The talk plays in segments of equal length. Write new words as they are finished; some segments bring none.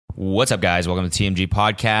What's up, guys? Welcome to TMG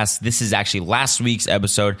Podcast. This is actually last week's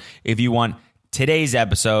episode. If you want today's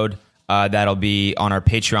episode, that'll be on our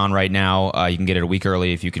Patreon right now. You can get it a week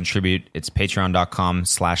early if you contribute. It's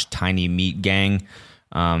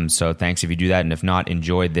patreon.com/tinymeatgang. So thanks if you do that. And if not,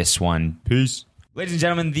 enjoy this one. Peace. Ladies and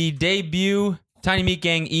gentlemen, the debut Tiny Meat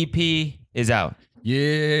Gang EP is out.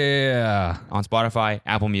 Yeah. On Spotify,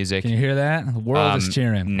 Apple Music. Can you hear that? The world is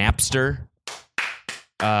cheering. Napster.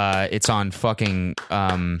 It's on fucking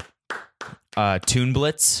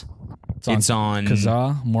TuneBlitz. It's on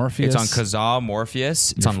Kazaa, Morpheus. It's on Kazaa,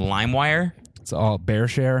 Morpheus. It's on LimeWire. It's all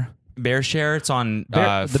BearShare. BearShare. It's on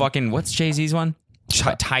fucking what's Jay-Z's one?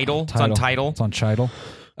 Tidal. It's on Tidal. It's on Tidal.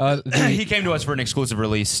 He came to us for an exclusive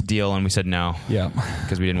release deal, and we said no. Yeah,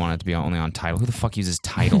 because we didn't want it to be only on Tidal. Who the fuck uses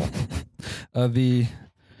Tidal? What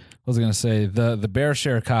was I gonna say? The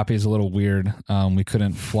BearShare copy is a little weird. We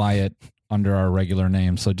couldn't fly it under our regular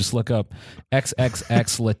name, so just look up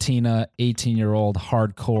XXX Latina 18-year-old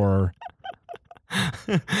hardcore.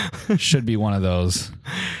 Should be one of those.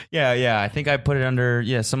 Yeah. I think I put it under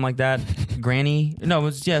something like that. Granny. No, it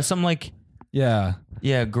was something like Yeah,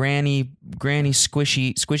 Granny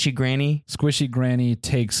squishy Granny. Squishy Granny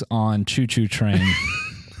takes on Choo Choo Train.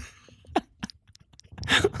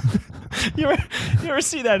 You ever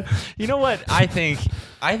see that? You know what? I think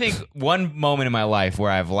one moment in my life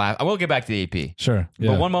where I've laughed. I will get back to the EP. Sure.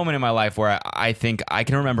 Yeah. But one moment in my life where I think I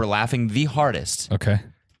can remember laughing the hardest. Okay.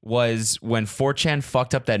 Was when 4chan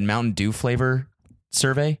fucked up that Mountain Dew flavor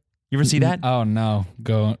survey. You ever see that? Oh no.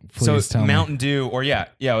 Please tell me. Mountain Dew, or it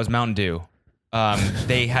was Mountain Dew.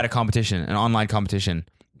 They had a competition, an online competition,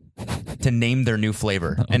 to name their new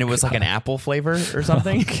flavor, and it was like an apple flavor or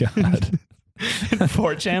something. Oh, God. And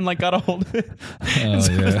 4chan got a hold of it. Oh, yeah.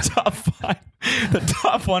 The top 5. The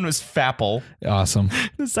top one was Fapple. Awesome.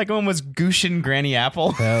 The second one was Gushin Granny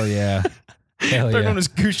Apple. Hell yeah. The third one was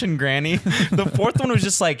Gushin Granny. The fourth one was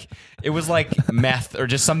just it was like meth or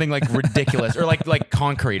just something like ridiculous or like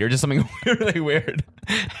concrete or just something really weird.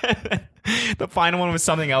 The final one was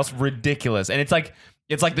something else ridiculous. And it's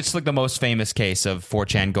just the most famous case of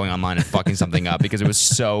 4chan going online and fucking something up because it was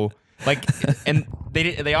so and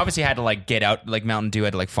they obviously had to get out, Mountain Dew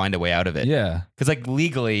had to find a way out of it. Yeah. Because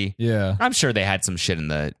legally, yeah, I'm sure they had some shit in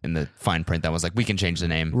the fine print that was we can change the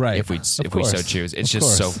name, right? If we so choose. It's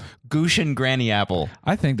just so Gushin Granny Apple.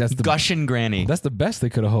 I think that's the Gushin Granny. That's the best they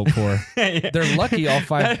could have hoped for. Yeah. They're lucky all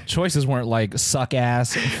 5 choices weren't suck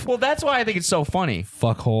ass. Well, that's why I think it's so funny.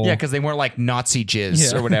 Fuckhole. Yeah, because they weren't Nazi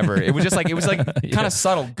jizz or whatever. It was just kind of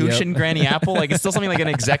subtle. Gushin Granny Apple. It's still something an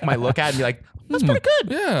exec might look at and be like, that's pretty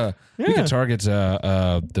good. Yeah. We could target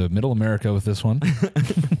the middle America with this one.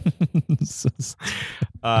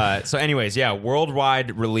 So anyways,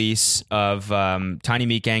 worldwide release of Tiny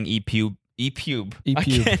Meat Gang EP. I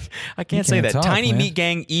can't say that. Tiny Meat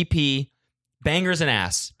Gang EP, Bangers and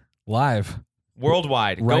Ass. Live.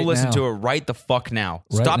 Worldwide. Go listen to it right the fuck now.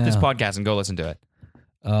 Stop this podcast and go listen to it.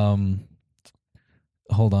 Hold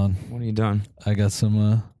on. What are you doing? I got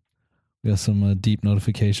some deep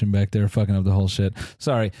notification back there fucking up the whole shit.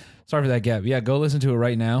 Sorry for that gap. Yeah, go listen to it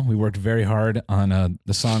right now. We worked very hard on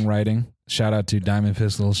the songwriting. Shout out to Diamond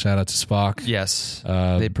Pistol. Shout out to Spock. Yes,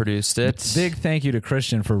 they produced it. Big thank you to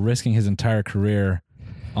Christian for risking his entire career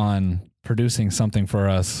on producing something for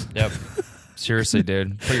us. Yep. Seriously,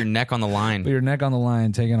 dude. Put your neck on the line. Put your neck on the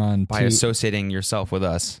line, taking on by associating yourself with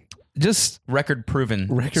us. Just record proven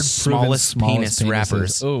smallest penis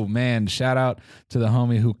rappers. Oh man, shout out to the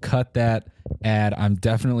homie who cut that ad. I'm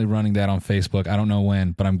definitely running that on Facebook. I don't know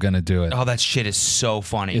when, but I'm gonna do it. Oh, that shit is so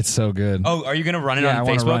funny. It's so good. Oh, are you gonna run it on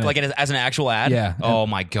Facebook as an actual ad? Yeah. Oh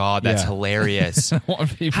my god, that's hilarious.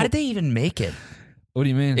 How did they even make it? What do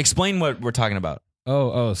you mean? Explain what we're talking about.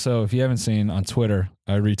 Oh, so if you haven't seen on Twitter,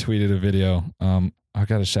 I retweeted a video. I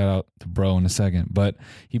got to shout out to bro in a second, but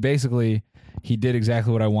he did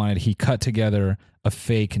exactly what I wanted. He cut together a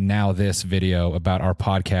fake Now This video about our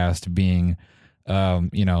podcast being,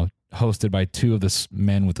 hosted by 2 of the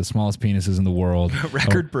men with the smallest penises in the world.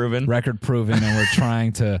 Record proven, and we're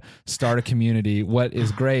trying to start a community. What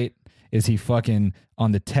is great is he fucking,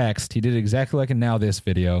 on the text, he did exactly like a Now This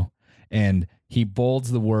video, and he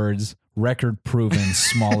bolds the words, record proven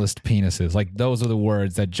smallest penises. Those are the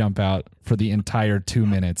words that jump out for the entire 2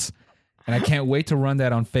 minutes. And I can't wait to run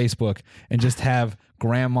that on Facebook and just have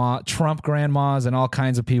Trump grandmas and all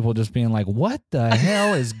kinds of people just being like, what the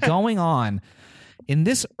hell is going on in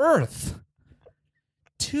this earth?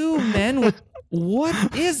 2 men with,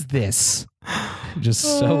 what is this? Just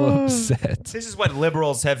so upset. This is what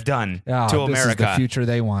liberals have done to America. This is the future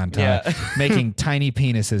they want. Making tiny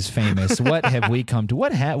penises famous. What have we come to?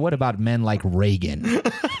 What about men like Reagan?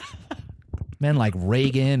 Men like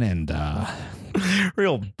Reagan and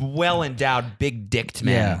Real well endowed, big dicked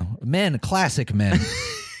man. men, classic men.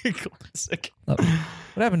 Classic. What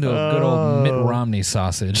happened to a good old Mitt Romney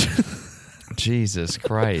sausage? Jesus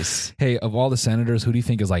Christ. Hey, of all the senators, who do you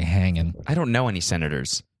think is like hanging? I don't know any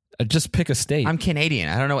senators. Just pick a state. I'm Canadian.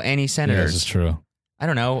 I don't know any Yeah, senators. this is true. I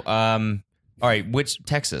don't know. All right, which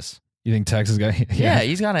Texas? You think Texas guy? Yeah,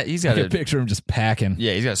 he's got I a picture him just packing.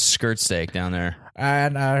 yeah, he's got a skirt steak down there. I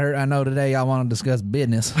know today y'all want to discuss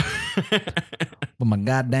business, but my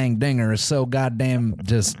goddamn dinger is so goddamn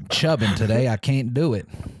just chubbing today. I can't do it.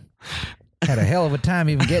 Had a hell of a time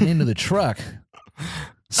even getting into the truck.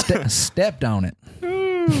 Stepped on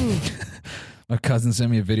it. My cousin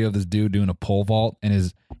sent me a video of this dude doing a pole vault,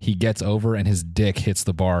 and he gets over and his dick hits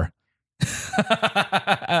the bar.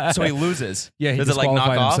 So he loses. Yeah, he does it like knock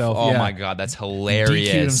disqualified off? himself, Oh yeah. my god, that's DQ'd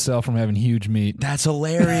hilarious. himself from having huge meat. That's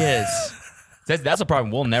hilarious. That's a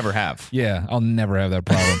problem we'll never have. Yeah, I'll never have that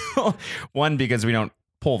problem. One, because we don't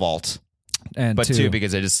pole vault, And but two,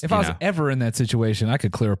 because I just if I was ever in that situation, I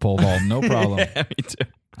could clear a pole vault, no problem. yeah, me too.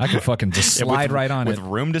 I could fucking just slide right on with it.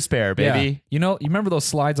 room to spare, Yeah. baby. You remember those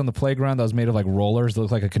slides on the playground that was made of like rollers that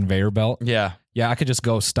look like a conveyor belt? Yeah. Yeah, I could just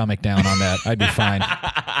go stomach down on that. I'd be fine.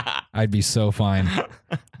 I'd be so fine.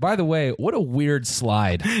 By the way, what a weird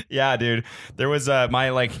slide. Yeah, dude. There was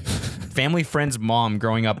my like family friend's mom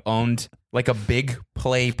growing up owned like a big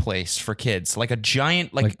play place for kids, like a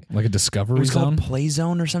giant Like a Discovery it was Zone? called Play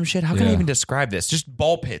Zone or some shit. How can I Yeah. even describe this? Just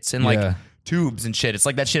ball pits and Yeah. like tubes and shit. It's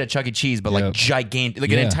like that shit at Chuck E. Cheese, but Yeah. like gigantic,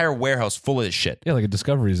 like an Yeah. entire warehouse full of this shit. Yeah, like a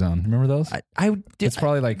Discovery Zone. Remember those? I It's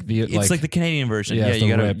probably like the it's like the Canadian version. Yeah, Yeah, it's you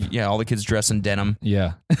the gotta whip. all the kids dress in denim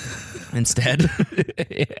yeah. instead.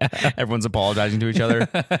 Everyone's apologizing to each other.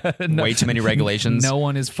 Way too many regulations. No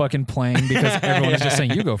one is fucking playing because everyone is just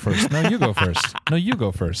saying, you go first. No, you go first. No, you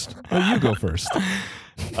go first. No, you go first.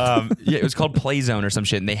 Yeah, it was called Play Zone or some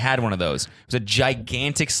shit, and they had one of those. It was a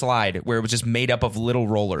gigantic slide where it was just made up of little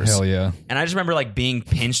rollers. Hell yeah. And I just remember like being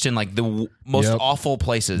pinched in like the most Yep. awful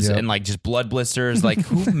places Yep. and like just blood blisters. Like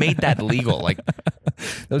who made that legal? Like,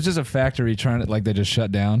 That was just a factory trying to, like, they just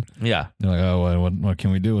shut down. yeah, They're like, oh, what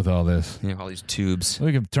can we do with all this? all these tubes.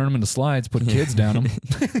 We can turn them into slides, put kids down them.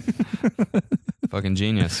 Fucking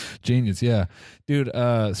genius. Genius, yeah. Dude,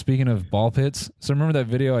 speaking of ball pits, so remember that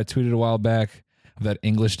video I tweeted a while back of that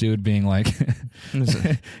English dude being like,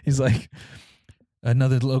 he's like,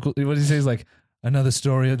 another local, what did he say? He's like, another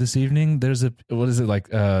story of this evening. There's a, what is it like,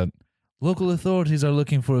 local authorities are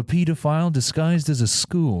looking for a pedophile disguised as a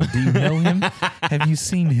school. Do you know him? Have you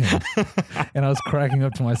seen him? And I was cracking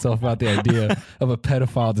up to myself about the idea of a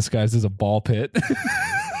pedophile disguised as a ball pit.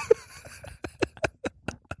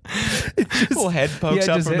 Little head pokes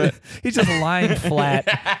up from the. He's just lying flat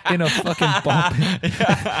in a fucking ball pit.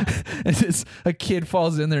 And just, a kid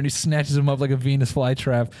falls in there and he snatches him up like a Venus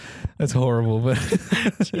flytrap. That's horrible, but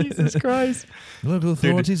Jesus Christ. local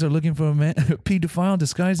authorities are looking for a pedophile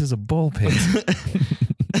disguised as a ball pit.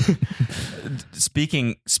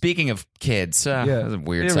 Speaking of kids, that was a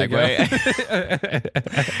weird Here we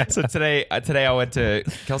segue. So today I went to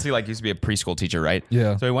Kelsey. Like used to be a preschool teacher, right?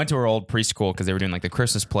 Yeah. So we went to her old preschool because they were doing like the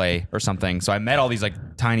Christmas play or something. So I met all these like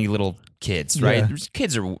tiny little kids, right? Yeah.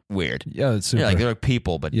 Kids are weird. Yeah, it's super. They're like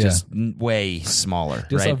people, but Yeah. just way smaller,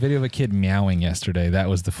 Just saw a right? video of a kid meowing yesterday. That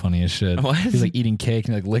was the funniest shit. What? He's like eating cake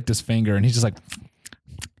and he like licked his finger and he's just like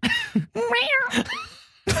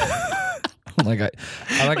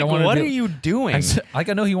I want what to are you doing? I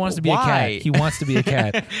know he wants to be a Why? cat. He wants to be a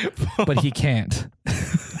cat, but he can't.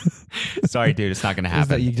 Sorry, dude, it's not gonna Is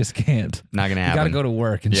that happen. you just can't. Not gonna You happen. got to go to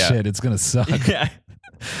work and Yeah. shit. It's gonna suck. Yeah.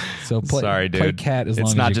 So Sorry, dude. play cat as long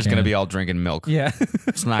it's as not you just can. gonna be all drinking milk. Yeah.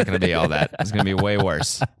 It's not going to be all that. It's going to be way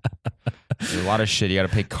worse. There's a lot of shit. You got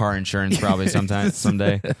to pay car insurance probably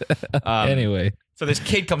someday. Anyway. So this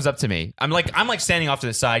kid comes up to me. I'm like standing off to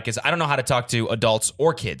the side because I don't know how to talk to adults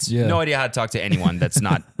or kids. Yeah. No idea how to talk to anyone that's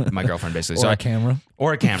not my girlfriend, basically. Or a camera.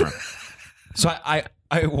 Or a camera. So I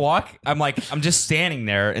walk. I'm just standing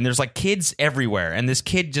there, and there's like kids everywhere. And this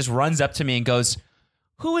kid just runs up to me and goes,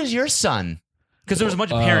 "Who is your son?" Because there was a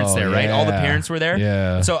bunch of parents there, right? All the yeah. parents were there.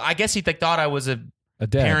 Yeah. So I guess he thought I was a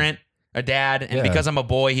dad. parent, a dad, and Yeah. because I'm a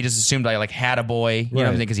boy, he just assumed I like had a boy. You know what I'm Right.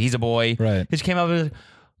 saying? Because he's a boy. Right. He just came up and was like,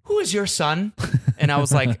 "Who is your son?" And I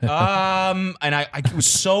was like, and it was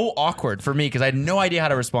so awkward for me because I had no idea how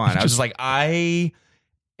to respond. I was just like, "I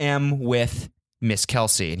am with Miss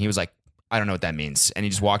Kelsey," and he was like, "I don't know what that means," and he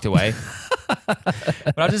just walked away.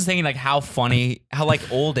 But I was just thinking, like, how funny, how like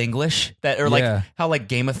old English that, or like Yeah. how like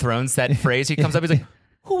Game of Thrones that phrase. He comes up, he's like,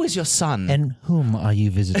 "Who is your son? And whom are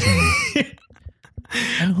you visiting?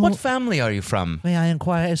 And What family are you from? may I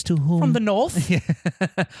inquire as to whom? From the north?"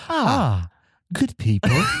 Good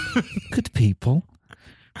people. Good people.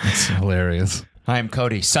 That's hilarious. I am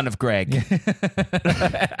Cody, son of Greg.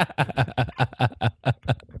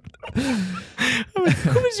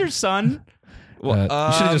 Who is your son? You should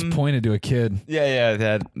have just pointed to a kid. Yeah,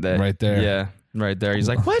 that right there. Yeah, right there. He's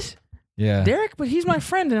like, what? Yeah. Derek, but he's my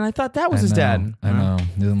friend, and I thought that was his know, dad. I know.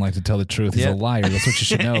 He doesn't like to tell the truth. He's a liar. That's what you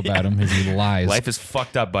should know about him. Is he lies. Life is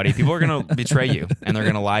fucked up, buddy. People are gonna betray you, and they're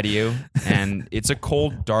gonna lie to you, and it's a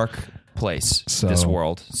cold, dark place. This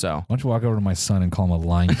world. So why don't you walk over to my son and call him a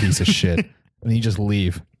lying piece of shit, and you just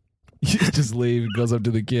leave. You just leave. He goes up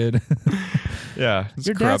to the kid. Yeah,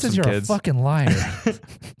 your dad says you're a fucking liar.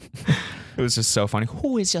 It was just so funny.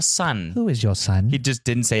 Who is your son? Who is your son? He just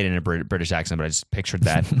didn't say it in a British accent, but I just pictured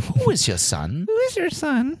that. Who is your son? Who is your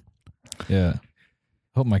son? Yeah.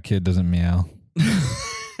 Hope my kid doesn't meow.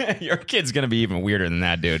 Your kid's going to be even weirder than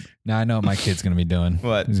that, dude. Now I know what my kid's going to be doing.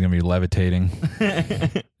 What? He's going to be levitating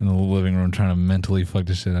in the living room trying to mentally fuck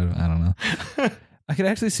the shit out of I don't know. I could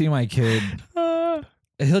actually see my kid.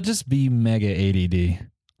 He'll just be mega ADD.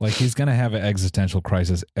 Like, he's going to have an existential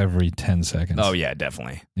crisis every 10 seconds. Oh, yeah,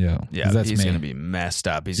 definitely. Yeah. Yeah, that's he's me. going to be messed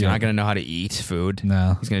up. He's not going to know how to eat food.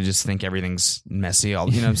 No. He's going to just think everything's messy. All,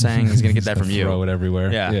 you know what I'm saying? He's going to get that from you. Throw it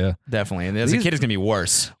everywhere. Yeah, definitely. And as a kid, it's going to be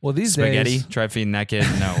worse. Well, these Spaghetti, days... try feeding that kid?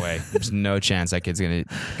 No way. There's no chance that kid's going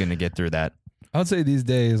to get through that. I would say these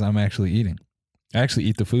days I'm actually eating. I actually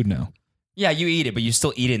eat the food now. Yeah, you eat it, but you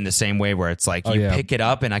still eat it in the same way where it's like you pick it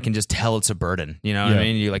up and I can just tell it's a burden. You know what I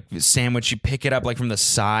mean? You like sandwich, you pick it up like from the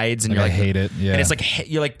sides and like, you're like, I hate it. Yeah. And it's like,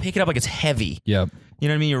 you like pick it up like it's heavy. Yep. You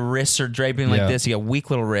know what I mean? Your wrists are draping like this. You got weak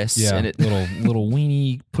little wrists. Yeah. And little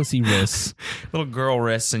weenie pussy wrists. Little girl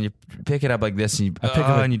wrists, and you pick it up like this, and you pick it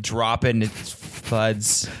up and you drop it, and it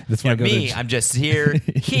thuds. That's when I go I'm just here,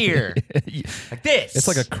 like this. It's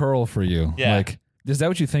like a curl for you. Yeah. Like, is that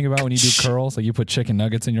what you think about when you do curls? Like you put chicken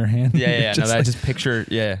nuggets in your hand? Yeah. No, I just picture.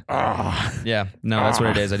 Yeah. No, that's what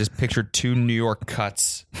it is. I just pictured 2 New York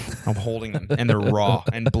cuts. I'm holding them, and they're raw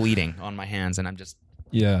and bleeding on my hands, and I'm just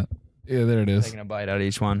Yeah, there it is. taking a bite out of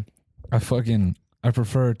each one. I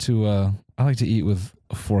prefer to. I like to eat with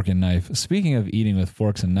a fork and knife. Speaking of eating with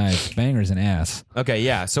forks and knives, bangers and ass. Okay,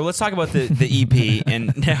 yeah. So let's talk about the EP,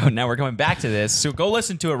 and now we're coming back to this. So go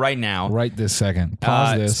listen to it right now. Right this second.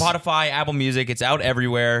 Pause this. Spotify, Apple Music. It's out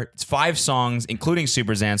everywhere. It's 5 songs, including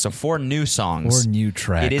Super Zan. So 4 new songs. 4 new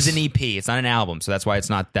tracks. It is an EP. It's not an album, so that's why it's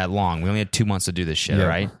not that long. We only had 2 months to do this shit,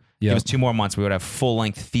 right? Yep. Give us 2 more months. We would have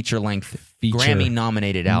full-length, feature-length,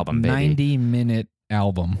 Grammy-nominated album, baby. 90-minute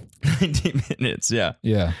album. 90 minutes, yeah.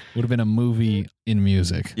 Yeah. Would have been a movie in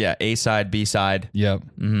music. Yeah, A-side, B-side. Yep.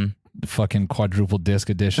 Mm-hmm. The fucking quadruple disc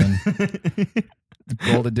edition. The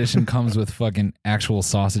gold edition comes with fucking actual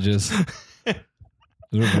sausages.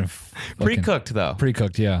 Pre-cooked, though.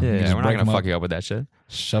 Pre-cooked, yeah. Yeah, we're not going to fuck you up with that shit.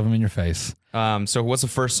 Shove them in your face. So what's the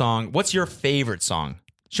first song? What's your favorite song?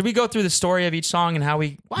 Should we go through the story of each song and how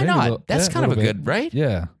we... Why not? That's kind of a good, right?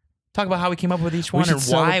 Yeah. Talk about how we came up with each one and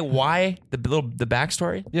why the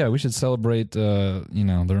backstory. Yeah, we should celebrate the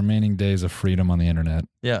remaining days of freedom on the internet.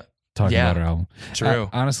 Yeah, talking about our album. True.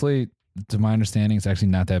 Honestly, to my understanding, it's actually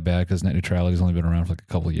not that bad because net neutrality has only been around for like a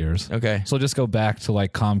couple of years. Okay, so just go back to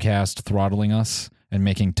like Comcast throttling us and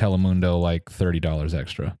making Telemundo like $30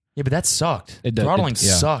 extra. Yeah, but that sucked. Throttling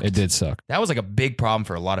sucked. It did suck. That was like a big problem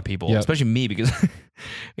for a lot of people, especially me, because I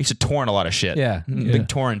used to torrent a lot of shit. Yeah. Big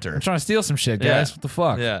torrenter. I'm trying to steal some shit, guys. What the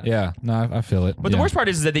fuck? Yeah. No, I feel it. But the worst part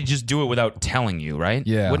is that they just do it without telling you, right?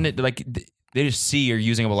 Yeah. Wouldn't it, like, they just see you're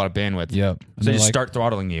using up a lot of bandwidth. Yep. So they just start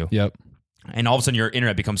throttling you. Yep. And all of a sudden your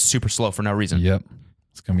internet becomes super slow for no reason. Yep.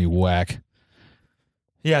 It's going to be whack.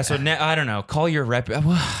 Yeah, so I don't know. Call your rep.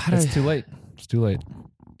 It's too late. It's too late.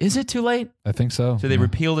 Is it too late? I think so. So they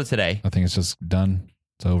repealed it today. I think it's just done.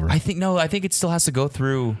 It's over. I think it still has to go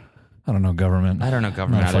through. I don't know government. I don't know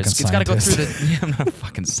government. It's got to go through the. Yeah, I'm not a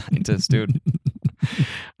fucking scientist, dude.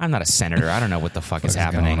 I'm not a senator. I don't know what the fuck is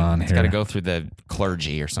happening. It's got to go through the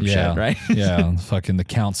clergy or some shit, right? Yeah, fucking the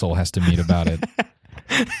council has to meet about it.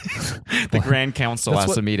 The Grand Council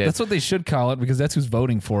has to meet it. That's what they should call it because that's who's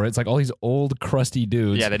voting for it. It's like all these old crusty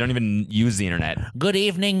dudes. Yeah, they don't even use the internet. Good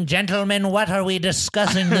evening, gentlemen. What are we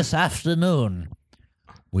discussing this afternoon?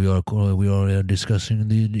 We are discussing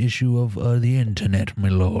the issue of the internet, my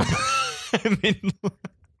lord.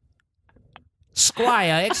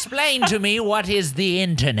 Squire, explain to me what is the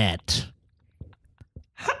internet.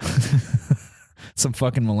 Some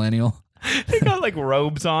fucking millennial. They got like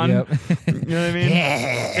robes on. Yep. You know what I mean?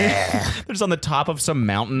 They're just on the top of some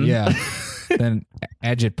mountain. Yeah. Then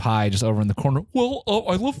Agit Pie just over in the corner. Well,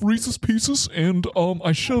 I love Reese's Pieces, and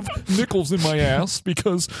I shove nickels in my ass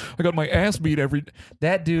because I got my ass beat every.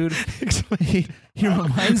 That dude, he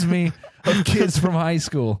reminds me of kids from high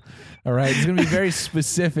school. All right, it's gonna be a very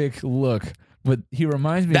specific look, but he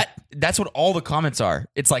reminds me. That's what all the comments are.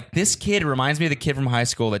 It's like, this kid reminds me of the kid from high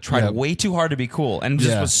school that tried way too hard to be cool and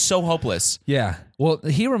just was so hopeless. Yeah. Well,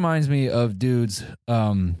 he reminds me of dudes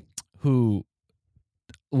who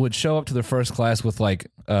would show up to their first class with like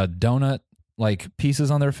donut like pieces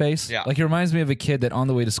on their face. Yeah. Like he reminds me of a kid that on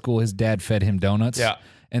the way to school, his dad fed him donuts. Yeah.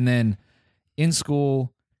 And then in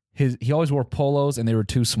school, he always wore polos and they were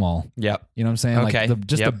too small. Yep. You know what I'm saying? Okay. Like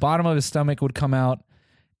the bottom of his stomach would come out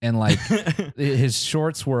and like his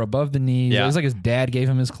shorts were above the knees. Yeah. It was like his dad gave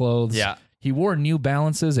him his clothes. Yeah. He wore New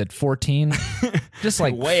Balances at 14. Just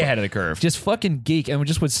like way ahead of the curve. just fucking geek, and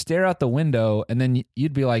just would stare out the window, and then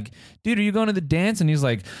you'd be like, dude, are you going to the dance? And he's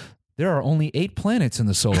like, there are only 8 planets in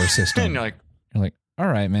the solar system. And you're like, all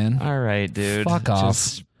right, man. all right, dude. Fuck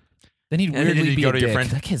off. Then he'd And then weirdly you be go a to your dick. friend.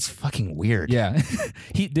 That kid's fucking weird. Yeah. I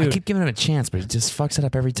keep giving him a chance, but he just fucks it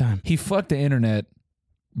up every time. He fucked the internet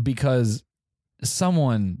because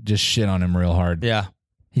someone just shit on him real hard. Yeah.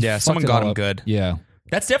 He Yeah, fucked someone it got all him up. good. Yeah.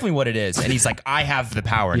 That's definitely what it is. And he's like, I have the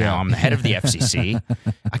power Yeah. now. I'm the head of the FCC.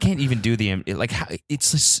 I can't even do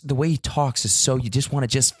it's just the way he talks is so you just want to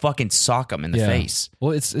just fucking sock him in the Yeah. face.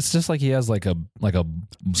 Well, it's just like he has like a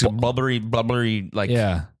So blubbery, like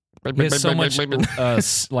yeah. He has so much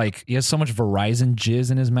like he has so much Verizon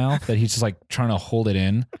jizz in his mouth that he's just like trying to hold it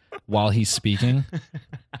in while he's speaking.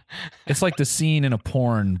 It's like the scene in a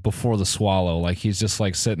porn before the swallow. Like he's just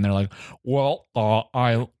like sitting there like, well,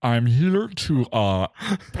 I'm here to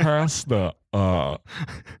pass the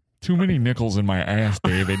too many nickels in my ass,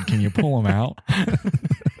 David. Can you pull them out?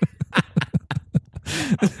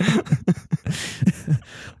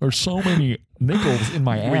 There's so many nickels in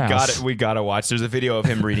my ass. We gotta watch. There's a video of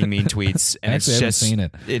him reading mean tweets, and Actually, I haven't seen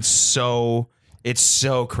it. It's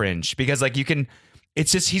so cringe because like you can.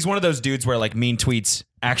 It's just he's one of those dudes where like mean tweets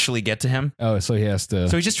actually get to him. Oh, so he has to.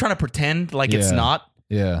 So he's just trying to pretend like it's Yeah. not.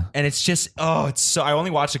 Yeah. And it's just, it's so. I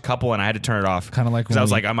only watched a couple and I had to turn it off. Kind of like because when I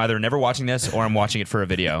was we- like, I'm either never watching this or I'm watching it for a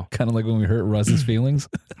video. Kind of like when we hurt Russ's feelings.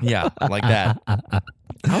 Yeah, like that.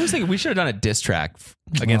 I was thinking we should have done a diss track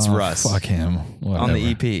against Oh, Russ Fuck him. on the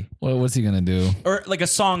Whatever. EP, Well, what's he gonna do? or like a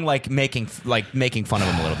song like making fun of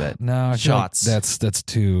him a little bit. No, I feel like Shots. that's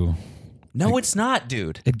too. No, it's not,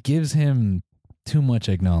 dude. It gives him too much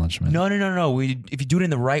acknowledgement. No. If you do it in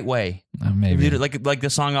the right way, if Maybe you do it like the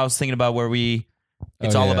song I was thinking about where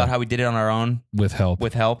it's Oh, all yeah. about how we did it on our own with help.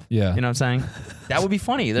 with help. Yeah. You know what I'm saying? That would be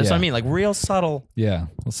funny. That's what I Yeah. mean. Like real subtle. Yeah,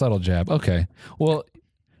 a subtle jab. Okay. Well,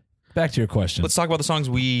 back to your question. Let's talk about the songs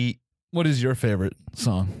What is your favorite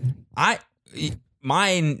song? I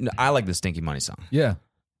like the Stinky Money song. Yeah,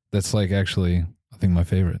 that's like actually I think my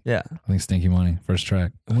favorite. Yeah. I think Stinky Money, first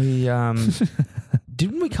track. We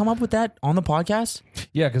didn't we come up with that on the podcast?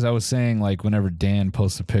 Yeah, because I was saying like whenever Dan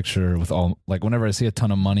posts a picture with all like whenever I see a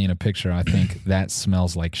ton of money in a picture, I think that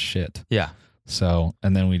smells like shit. Yeah. So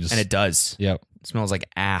and then we just And it does. Yep. It smells like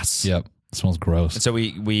ass. Yep. It smells gross. And so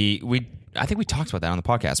we I think we talked about that on the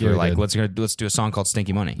podcast. Yeah, we were we like, did. let's do a song called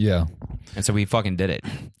Stinky Money. Yeah. And so we fucking did it.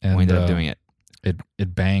 And we ended up doing it.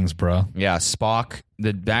 It bangs, bro. Yeah, Spock.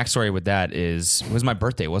 The backstory with that is it was my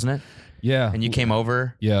birthday, wasn't it? Yeah. And you came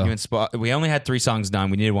over. Yeah. You and Spock. We only had 3 songs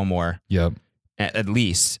done. We needed one more Yep. at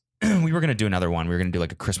least. We were gonna do another one. We were gonna do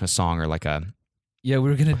like a Christmas song or like a. Yeah, we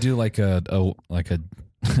were gonna do like a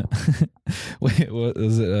wait, what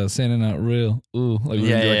is it? Santa Not Real. Ooh, like we were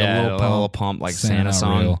gonna do like a little pump, like Santa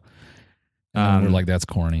song. Real. And we're like, that's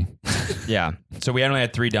corny. Yeah. So we only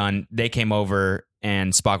had 3 done. They came over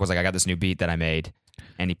and Spock was like, I got this new beat that I made.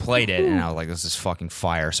 And he played it and I was like, this is fucking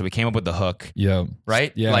fire. So we came up with the hook, Yep.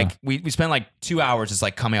 right? Yeah. Like we spent like 2 hours just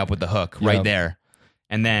like coming up with the hook right Yep. there.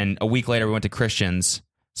 And then a week later we went to Christian's.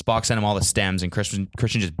 Spock sent him all the stems and Christian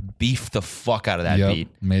just beefed the fuck out of that Yep. beat.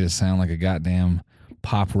 Made it sound like a goddamn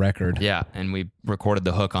pop record. Yeah. And we recorded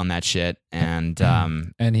the hook on that shit. And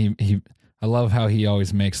And he I love how he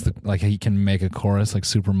always makes he can make a chorus like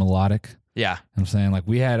super melodic. yeah. I'm saying like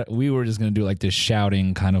we were just gonna do like this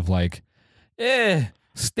shouting kind of like,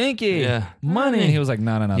 stinky Yeah. money. And he was like,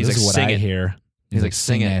 no, He's this like, is what sing I it. hear. He's like,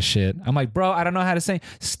 sing sing it. that shit. I'm like, bro, I don't know how to sing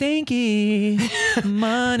stinky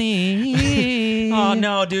money. Oh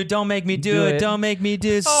no, dude! Don't make me do, Do it. it. Don't make me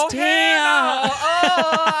do. Oh,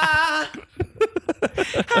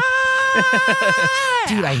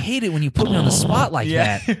 Dude, I hate it when you put me on the spot like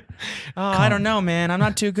that. Oh, I don't know, man. I'm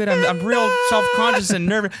not too good. I'm real self-conscious and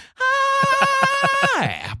nervous.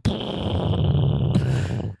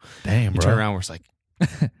 Damn, You bro. turn around, we're just like,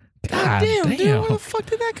 God Damn, damn. dude, where the fuck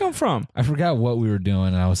did that come from? I forgot what we were doing,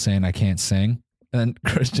 and I was saying I can't sing. And then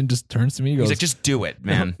Christian just turns to me and goes, He's like, just do it,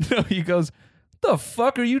 man. no, he goes, the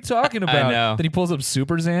fuck are you talking about? know. Then he pulls up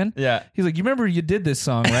Super Zan. Yeah. He's like, you remember you did this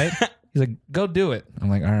song, right? He's like, go do it. I'm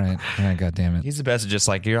like, all right, God damn it. He's the best at just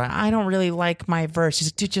like, you're like, I don't really like my verse. He's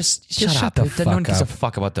like, dude, just shut shut up. the No one fuck gives a up.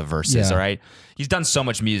 fuck about the verses, Yeah. all right? He's done so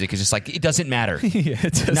much music. It's just like, it doesn't matter. Yeah,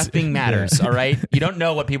 it doesn't- Nothing matters, yeah. all right? You don't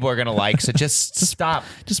know what people are going to like, so just stop.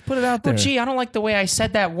 Just put it out there. Oh, gee, I don't like the way I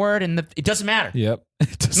said that word, and it doesn't matter. Yep.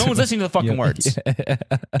 No one's listening to the fucking Yep. words. Yeah.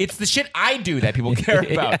 It's the shit I do that people care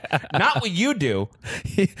about, not what you do.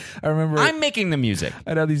 I remember I'm making the music.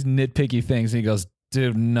 I'd have these nitpicky things, and he goes,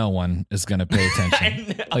 dude, no one is going to pay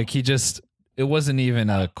attention. Like, it wasn't even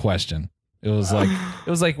a question. It was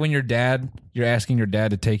like when you're asking your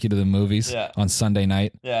dad to take you to the movies Yeah. on Sunday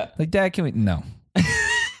night. Yeah. Like, Dad, can we? No.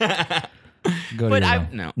 Go But to I- your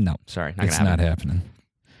room. no. Sorry, not it's gonna happen.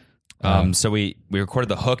 not happening. So we recorded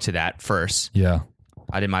the hook to that first. Yeah.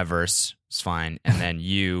 I did my verse. It's fine. And then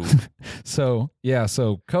you So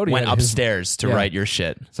Cody went had his- upstairs to yeah. write your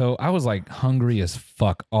shit. So I was like hungry as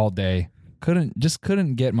fuck all day.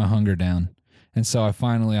 Couldn't get my hunger down. And so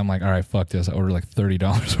I'm like, all right, fuck this. I ordered like $30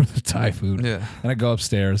 worth of Thai food. Yeah. And I go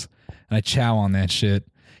upstairs and I chow on that shit.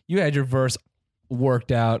 You had your verse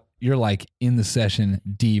worked out. You're like in the session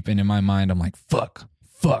deep. And in my mind, I'm like, fuck.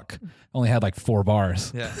 Only had like 4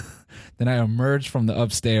 bars. Yeah. Then I emerged from the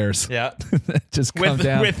upstairs. Yeah. Just come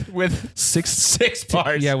down. With six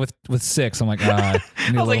bars. Yeah, with 6. I'm like, I need I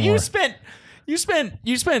a was like, little you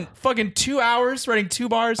more. spent fucking 2 hours writing 2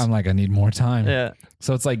 bars. I'm like, I need more time. Yeah.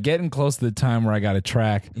 So it's like getting close to the time where I got a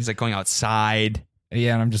track. He's like going outside.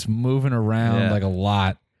 Yeah, and I'm just moving around Yeah. like a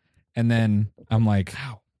lot. And then I'm like,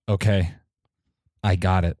 okay, I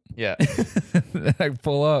got it. Yeah. I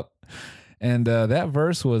pull up. And that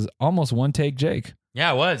verse was almost one take Jake.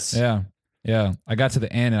 Yeah, it was. Yeah. Yeah. I got to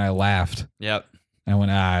the end and I laughed. Yep. I went,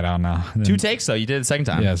 I don't know. And 2 then- takes though. You did it the second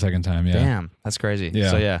time. Yeah, second time. Yeah. Damn. That's crazy. Yeah.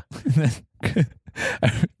 So yeah.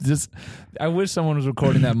 I wish someone was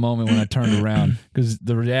recording that moment when I turned around because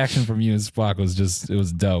the reaction from you and Spock was it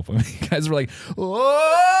was dope. I mean, you guys were like, "Whoa!"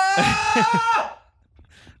 I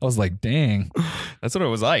was like, dang. That's what it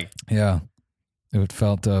was like. Yeah. It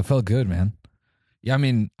felt good, man. Yeah, I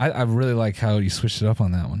mean, I really like how you switched it up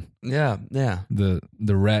on that one. Yeah. Yeah. The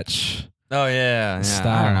wretch. Oh yeah. I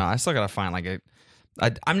Style. don't know. I still gotta find like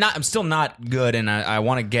I'm still not good, and I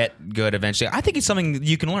want to get good eventually. I think it's something that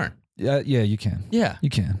you can learn. Yeah, you can. Yeah. You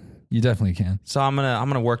can. You definitely can. So I'm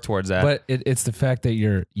gonna work towards that. But it's the fact that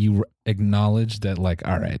you acknowledge that, like,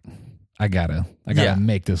 all right, I gotta Yeah.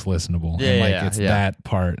 make this listenable. Yeah, and like yeah, it's yeah. that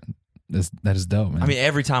part that is dope, man. I mean,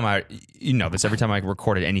 every time I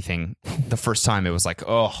recorded anything, the first time it was like,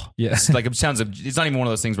 oh, Yeah. it's like it's not even one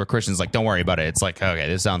of those things where Christian's like, don't worry about it. It's like, okay,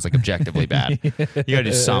 this sounds like objectively bad. You gotta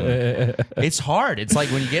do something. It's hard. It's like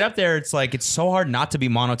when you get up there, it's like it's so hard not to be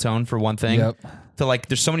monotone for one thing. Yep. To like,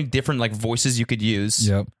 there's so many different like voices you could use.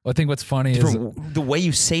 Yep. I think what's funny is Different, the way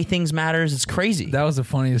you say things matters. It's crazy. that was the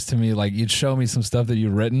funniest to me. Like, you'd show me some stuff that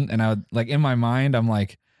you'd written, and I would, like, in my mind, I'm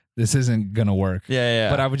like, this isn't gonna work. Yeah.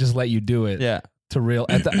 But I would just let you do it. Yeah. To real,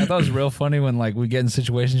 I thought it was real funny when like we get in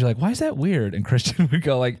situations. You're like, why is that weird? And Christian would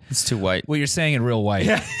go like, It's too white. well, you're saying it real white.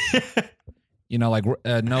 Yeah. You know, like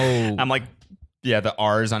no. I'm like, yeah, the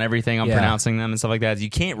R's on everything. I'm Yeah. pronouncing them and stuff like that. You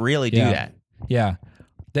can't really do Yeah. that. Yeah.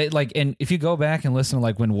 They like, and if you go back and listen to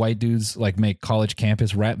like when white dudes like make college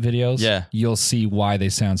campus rap videos, Yeah. you'll see why they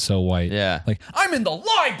sound so white. Yeah. Like, I'm in the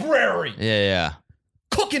library Yeah.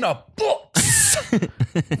 cooking up books,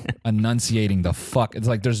 enunciating the fuck. It's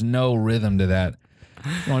like there's no rhythm to that.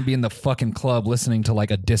 You want to be in the fucking club listening to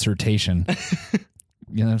like a dissertation.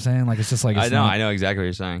 You know what I'm saying? Like, it's just like, it's I know exactly what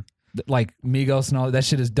you're saying. like Migos and all that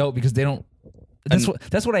shit is dope because they don't.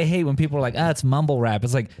 That's what I hate when people are like, it's mumble rap.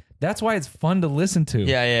 It's like, that's why it's fun to listen to.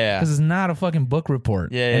 Yeah. Because it's not a fucking book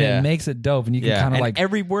report. Yeah, and yeah. it makes it dope, and you can Yeah. kind of And like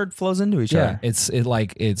every word flows into each yeah. other.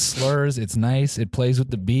 It slurs. It's nice. It plays with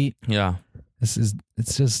the beat. Yeah. It's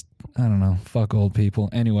just I don't know. Fuck old people.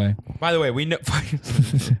 Anyway, By the way, we know.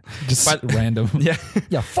 just But- random. yeah.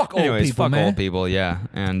 Yeah. Fuck old Anyways, people, fuck man. old people. Yeah.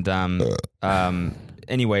 And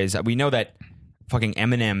anyways, we know that fucking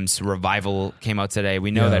Eminem's revival came out today.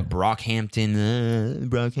 We know Yeah. that Brockhampton,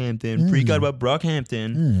 freak out about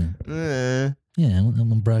Brockhampton. Yeah,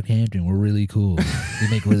 I'm in Brockhampton. We're really cool. We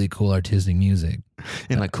make really cool artistic music.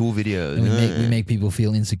 And like cool videos. And we make people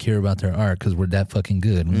feel insecure about their art because we're that fucking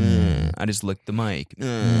good. I just licked the mic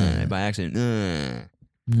by accident.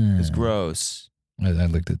 It's gross. I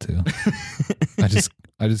licked it too.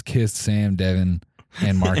 I just kissed Sam, Devin,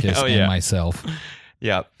 and Marcus Oh, and yeah. myself.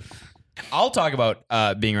 Yeah. I'll talk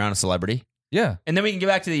about being around a celebrity. Yeah. and then we can get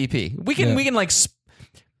back to the EP. We can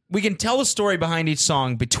we can tell the story behind each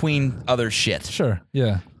song between other shit. Sure.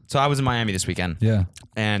 Yeah. So I was in Miami this weekend. Yeah.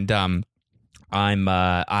 And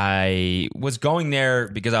I was going there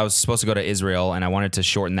because I was supposed to go to Israel, and I wanted to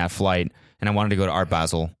shorten that flight, and I wanted to go to Art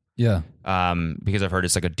Basel. Yeah. Because I've heard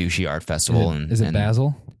it's like a douchey art festival. Is it and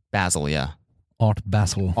Basel? Basel, yeah. Art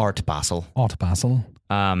Basel. Art Basel. Art Basel.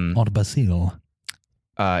 Art Basel.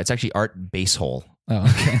 It's actually Art Base Hole. Oh,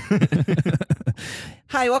 okay.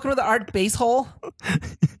 Hi, welcome to the Art Base Hole.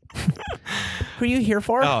 Who are you here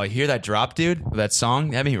for? Oh, you hear that drop, dude? That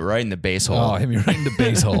song? That hit me right in the base hole. Oh, hit me right in the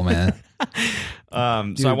base hole, man.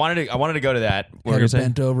 So I wanted to go to that. What Had were her you saying?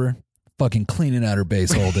 bent over, fucking cleaning out her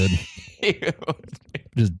base hole, dude.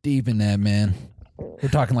 Just deep in that, man. We're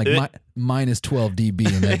talking like minus 12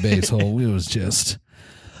 dB in that base hole. It was just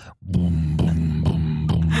boom, boom, boom,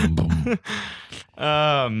 boom,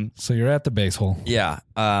 boom. So you're at the base hole, Yeah.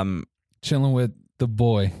 chilling with the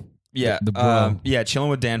boy, Yeah. The bro. Yeah, chilling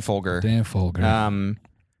with Dan Folger. Dan Folger.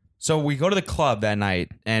 So we go to the club that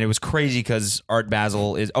night, and it was crazy because Art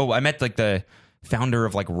Basel is. Oh, I met like the founder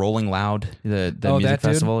of like Rolling Loud, the music that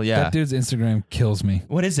festival. dude? Yeah. That dude's Instagram kills me.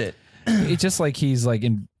 What is it? It's just like he's like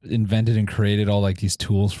invented and created all like these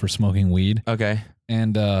tools for smoking weed. Okay.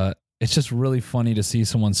 And it's just really funny to see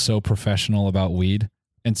someone so professional about weed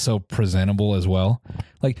and so presentable as well.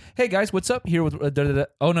 Like, hey guys, what's up here with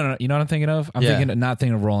oh no, you know what I'm thinking of? I'm not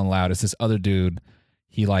thinking of Rolling Loud. It's this other dude.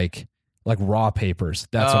 He like raw papers.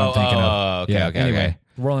 That's what I'm thinking of. Okay, yeah. okay, Anyway, okay.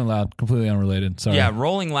 Rolling Loud, completely unrelated. Sorry. Yeah,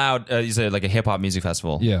 Rolling Loud is like a hip hop music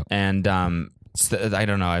festival. Yeah. And I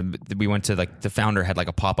don't know. We went to like the founder had like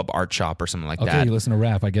a pop up art shop or something like Okay, that. you listen to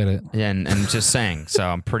rap. I get it. Yeah, and just saying. So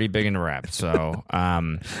I'm pretty big into rap. So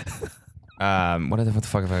what the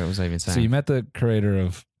fuck was I even saying? So you met the creator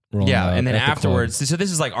of Rolling Loud. And then at the afterwards, so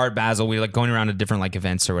this is like Art Basel. We were like going around to different like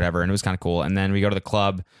events or whatever, and it was kind of cool. And then we go to the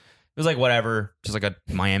club. It was like whatever, just like a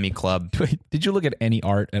Miami club. club. Wait, did you look at any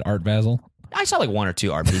art at Art Basel? I saw like one or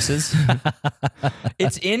two art pieces.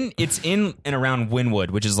 It's in and around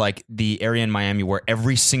Wynwood, which is like the area in Miami where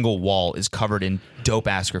every single wall is covered in dope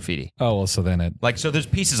ass graffiti. Oh, well, so then it. Like so, there's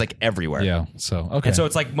pieces like everywhere. Yeah. So okay. And so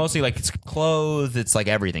it's like mostly like it's clothes, it's like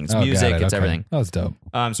everything, it's Oh, got music, it. it's Okay. everything. That was dope.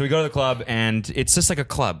 So we go to the club and it's just like a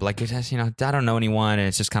club. Like it has, I don't know anyone, and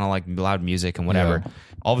it's just kind of like loud music and whatever. Yeah.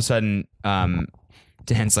 All of a sudden,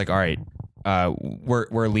 Dan's like, "All right,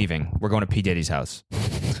 we're leaving. We're going to P Diddy's house."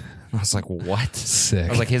 I was like, "What?" Sick. I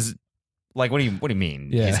was like, what do you mean?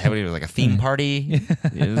 Yeah. His, what, like a theme party?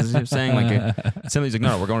 You know what I'm saying? Like somebody's like,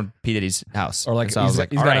 no, we're going to P Diddy's house. Or like, so I was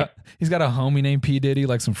like, he's all got right. he's got a homie named P Diddy,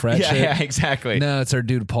 like some frat Yeah, shit. yeah, exactly. No, it's our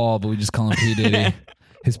dude Paul, but we just call him P Diddy.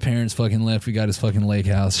 His parents fucking left. We got his fucking lake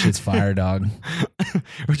house. Shit's fire, dog.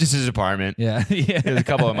 Or just his apartment. Yeah, yeah. There's a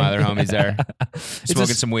couple of my other homies there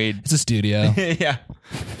smoking some weed. It's a studio. Yeah.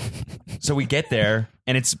 So we get there,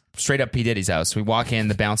 and it's straight up P Diddy's house. We walk in,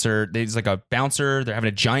 there's like a bouncer. They're having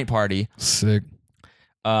a giant party. Sick.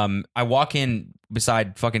 I walk in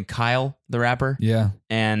beside fucking Kyle, the rapper. Yeah.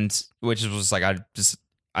 And which was like, I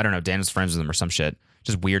don't know, Dan was friends with him or some shit.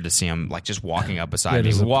 Just weird to see him like just walking up beside me.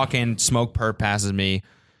 just We walk in, smoke perp passes me.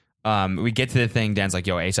 We get to the thing. Dan's like,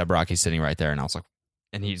 "Yo, A$AP Rocky's sitting right there," and I was like,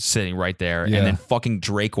 and he's sitting right there. Yeah. And then fucking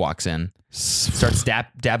Drake walks in, starts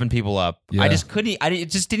dabbing people up. Yeah. I just couldn't. It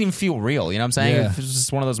just didn't even feel real. You know what I'm saying? Yeah. It was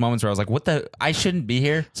just one of those moments where I was like, "What the? I shouldn't be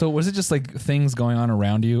here." So was it just like things going on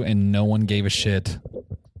around you and no one gave a shit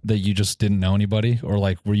that you just didn't know anybody? Or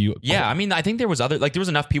like, were you? Yeah, I mean, I think there was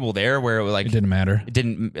enough people there where it was like It didn't matter. I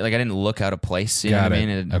didn't look out of place. You know Got what I it. mean?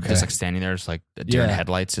 And Okay. just like standing there, just like deer in Yeah.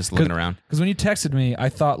 headlights, just looking around. Because when you texted me, I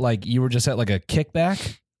thought like you were just at like a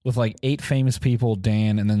kickback with like 8 famous people,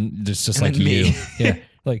 Dan, and then just And like then me. you. Yeah.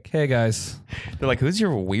 Like, hey guys, They're like, "Who's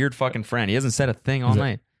your weird fucking friend? He hasn't said a thing all He's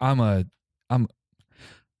night." I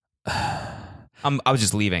was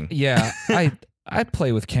just leaving. yeah, I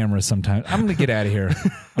play with cameras sometimes. I'm gonna get out of here.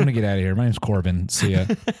 My name's Corbin. See ya.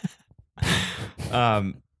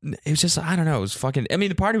 It was just, I don't know. It was fucking. I mean,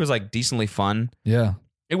 the party was like decently fun. Yeah.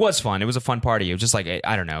 It was fun. It was a fun party. It was just like,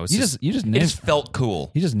 I don't know. It was You just it named, just felt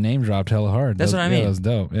cool. you just name dropped hella hard. That's That what I was- mean. That was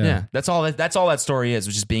dope. Yeah. Yeah, that's all that story is.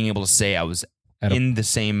 Was just being able to say I was At a- in the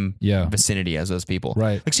same Yeah. vicinity as those people.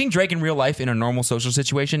 Right. Like seeing Drake in real life in a normal social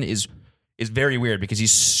situation is very weird because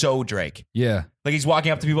he's so Drake. Yeah. Like he's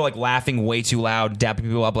walking up to people like laughing way too loud, dapping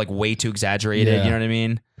people up like way too exaggerated. Yeah. You know what I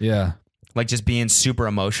mean? Yeah. Like just being super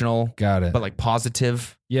emotional, Got it. but like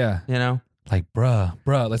positive. yeah. You know? Like, bruh.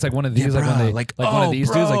 It's like one of these, Yeah, like when bruh. they, Like, one of oh, these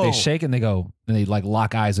dudes, like bro. they shake and they go, and they like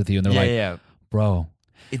lock eyes with you and they're Yeah, like, yeah. bro,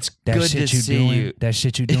 it's That good shit to you see doing? you. That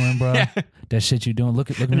shit you doing, bro? That shit you doing?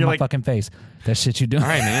 Look at me in you're my like- fucking face. That shit you doing? All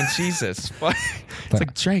right, man. Jesus. Fuck. It's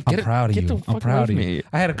like, Drake, I'm proud of get you. the I'm fuck proud away of from you. me.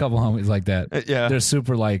 I had a couple homies like that. Yeah. They're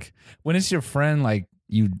super like when it's your friend, like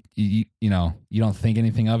you know, you don't think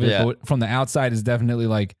anything of it. Yeah. But from the outside, it's definitely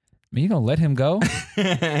like, man, you gonna let him go?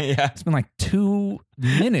 Yeah. It's been like 2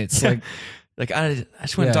 minutes. Like Like I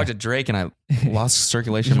just went Yeah. to talk to Drake and I lost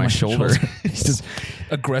circulation in my shoulder. He's just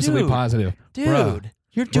aggressively Dude. positive. Dude, Bruh.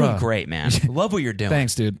 you're doing Bruh. great, man. Love what you're doing.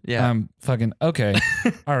 Thanks, dude. Yeah. I'm fucking okay.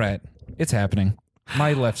 All right. It's happening.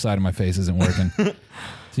 My left side of my face isn't working.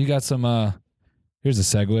 So you got some here's a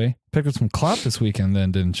segue. Picked up some clout this weekend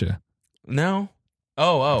then, didn't you? No.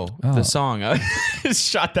 Oh, Oh. the song. I just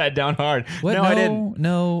shot that down hard. What? No, I didn't.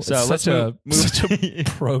 No. So It's let's such move. such a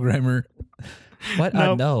programmer. What?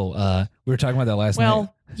 Nope. No. We were talking about that last night.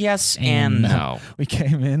 Well, yes and no. We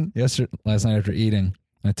came in last night after eating.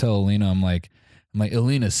 I tell Alina, I'm like,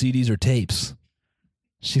 Alina, CDs or tapes?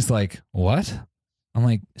 She's like, what? I'm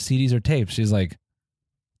like, CDs or tapes? She's like,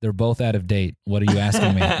 they're both out of date. What are you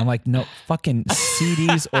asking me? I'm like, no, fucking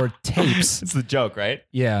CDs or tapes. It's the joke, right?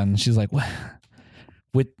 Yeah, and she's like, what?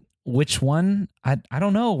 Which one? I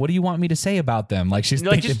don't know. What do you want me to say about them? Like she's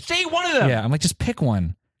You're like, thinking, just say one of them. yeah. I'm like, just pick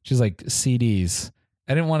one. She's like, CDs.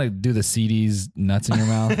 I didn't want to do the CDs nuts in your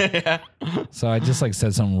mouth, Yeah. so I just like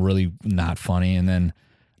said something really not funny, and then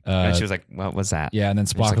And she was like, what was that? yeah, and then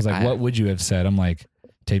Spock like, was like, what would you have said? I'm like,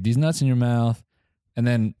 tape these nuts in your mouth, and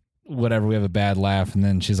then whatever. We have a bad laugh, and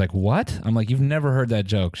then she's like, what? I'm like, you've never heard that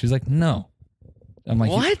joke. She's like, no. I'm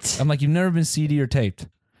like, What? I'm like, you've never been CD or taped.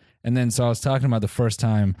 And then so I was talking about the first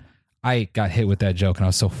time I got hit with that joke, and I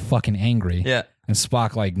was so fucking angry. Yeah. And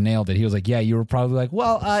Spock like nailed it. He was like, yeah, you were probably like,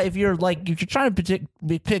 well, If you're trying to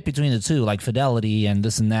pick between the two, like fidelity and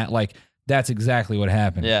this and that. Like, that's exactly what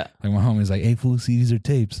happened. Yeah. Like, my homie's like, hey, fool, CDs or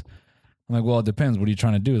tapes? I'm like, well, it depends. What are you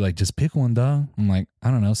trying to do? Like, just pick one, dog. I'm like, I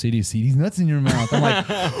don't know, CDs nuts in your mouth. I'm like,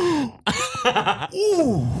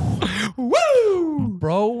 ooh, woo,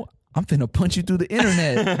 bro, I'm finna punch you through the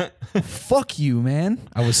internet. Fuck you, man.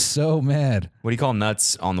 I was so mad. What do you call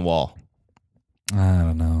nuts on the wall? I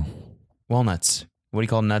don't know. Walnuts. What do you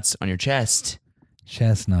call nuts on your chest?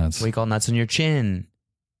 Chestnuts. What do you call nuts on your chin?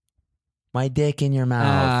 My dick in your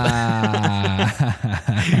mouth.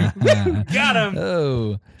 Ah. Got him.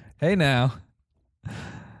 Oh, hey now.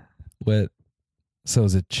 What? So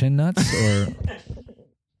is it chin nuts or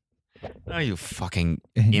Oh, you fucking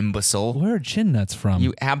imbecile. where are chin nuts from?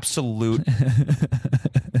 You absolute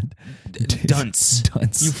dunce.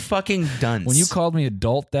 Dunce. You fucking dunce. When you called me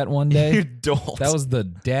adult that one you day, dolt. that was the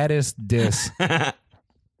daddest diss.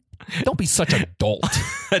 Don't be such a dolt.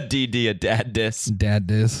 a DD, a dad diss. Dad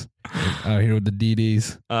diss. Out here with the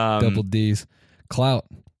DDs, double Ds. Clout.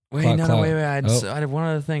 Wait, Clout, no, clout. wait. I Oh. had one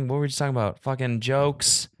other thing. What were we just talking about? Fucking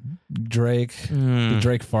jokes. Drake. Did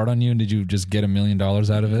Drake fart on you and did you just get $1 million out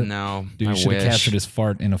of it? No, Dude, I you should have wish. captured his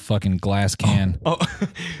fart in a fucking glass can. Oh,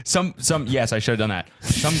 some. Yes, I should have done that.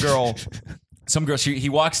 Some girl. He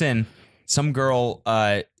walks in. Some girl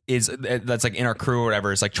is that's like in our crew or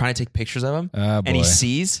whatever. Is like trying to take pictures of him, Ah, and he boy.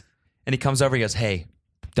 sees, and he comes over. He goes, "Hey,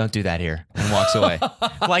 don't do that here," and walks away.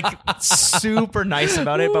 Like super nice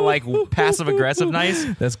about it, but like passive aggressive nice.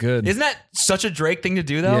 That's good. Isn't that such a Drake thing to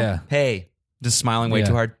do though? Yeah. Hey, just smiling way Yeah.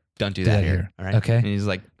 too hard. Don't do that here. All right. Okay. And he's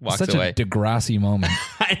like walks Such away. a Degrassi moment.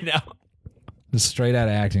 I know. Just straight out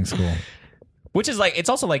of acting school. Which is like, it's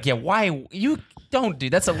also like, yeah, why you don't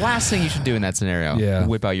do that's the last thing you should do in that scenario. Yeah.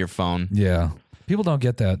 Whip out your phone. Yeah. People don't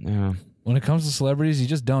get that. Yeah. When it comes to celebrities, you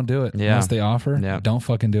just don't do it. Yeah. Unless they offer. Yeah. Don't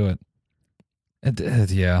fucking do it.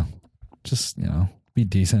 Yeah. Just, be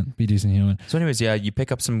decent. Be decent human. So, anyways, yeah, you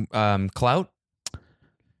pick up some clout.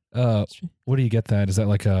 Where do you get that? Is that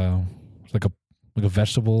like a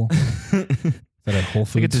vegetable? Is that at Whole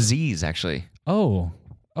It's like a Foods? disease, actually. Oh,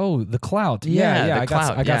 the clout. Yeah, Yeah, the I got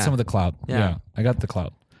clout, I got yeah. some of the clout. Yeah. Yeah, I got the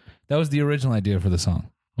clout. That was the original idea for the song.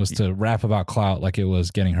 Was to rap about clout like it was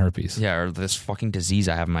getting herpes. Yeah, or this fucking disease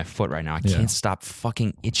I have in my foot right now. I Yeah. can't stop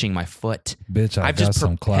fucking itching my foot. Bitch, I I've got just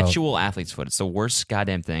some clout. perpetual athlete's foot. It's the worst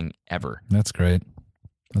goddamn thing ever. That's great.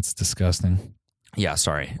 That's disgusting. Yeah,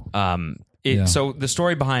 sorry. Yeah. So the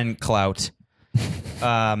story behind clout.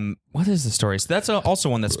 What is the story? So that's also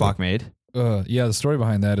one that Spock made. Yeah, the story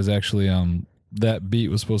behind that is actually that beat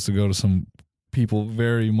was supposed to go to some people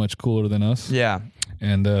very much cooler than us. Yeah.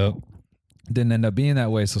 And didn't end up being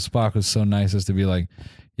that way. So Spock was so nice as to be like,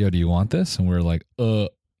 yo, do you want this? And we're like,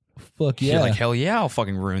 fuck yeah. You're like, hell yeah, I'll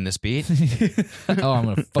fucking ruin this beat. Oh, I'm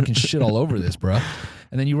gonna fucking shit all over this, bro.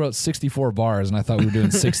 And then you wrote 64 bars, and I thought we were doing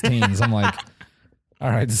 16s. I'm like, all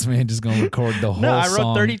right, this man just gonna record the whole No, I wrote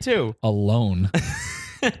song 32. alone.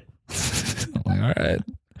 Like, all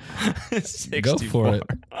right, 64. go for it.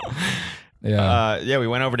 Yeah. Yeah, we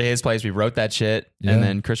went over to his place. We wrote that shit, Yeah. and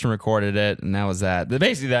then Christian recorded it, and that was that. But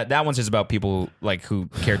basically, that one's just about people like who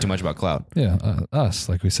care too much about clout. Yeah, us,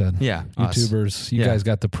 like we said. Yeah, us. YouTubers. You Yeah. guys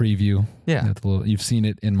got the preview. Yeah. Got the you've seen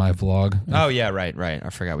it in my vlog. Oh yeah, right. I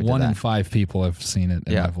forgot we did 1 in that. 5 people have seen it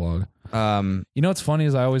in Yeah. my vlog. You know what's funny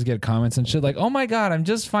is I always get comments and shit like, "Oh my god, I'm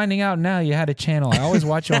just finding out now you had a channel. I always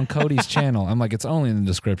watch you on Cody's channel." I'm like, it's only in the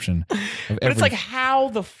description. but it's like, how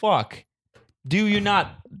the fuck do you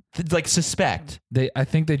not like suspect? I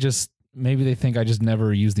think maybe they think I just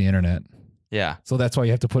never use the internet. Yeah, So that's why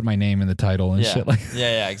you have to put my name in the title and yeah, shit like.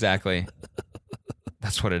 yeah, exactly.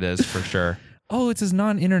 That's what it is for sure. Oh, it's his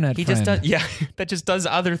non-internet He friend. just does, yeah, that just does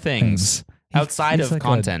other things outside He's of like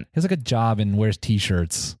content. He has like a job and wears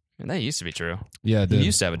t-shirts. And that used to be true. Yeah, You dude.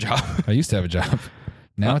 used to have a job. I used to have a job.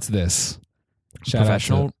 Now it's this. Shout out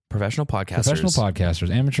to Professional podcasters. professional podcasters,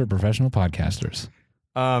 amateur professional podcasters.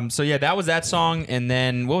 So yeah, that was that song, and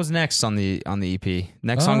then what was next on the EP?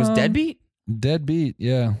 Next song was Deadbeat Deadbeat,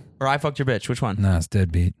 yeah. or I Fucked Your Bitch. Which one? Nah, it's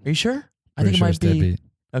Deadbeat. Are you sure? I Pretty think sure it it's might be. Deadbeat.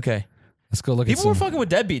 Okay. Let's go look People at were some. fucking with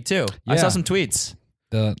Deadbeat too. I Yeah. saw some tweets.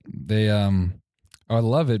 I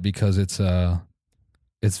love it because it's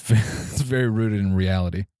it's very rooted in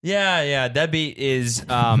reality. Yeah. Deadbeat is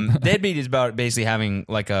Deadbeat is about basically having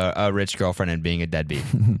like a rich girlfriend and being a deadbeat.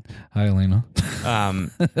 Hi, Elena.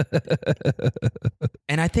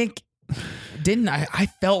 And I think I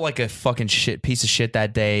felt like a fucking piece of shit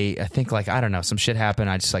that day. I think like, I don't know, some shit happened.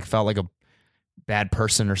 I just like felt like a bad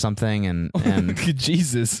person or something, and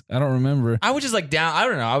Jesus, I don't remember. I was just like down. I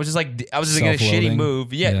don't know. I was just in a shitty Self-loathing?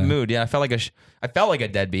 mood. Yeah. Mood. Yeah, I felt like a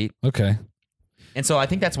deadbeat, Okay. and so I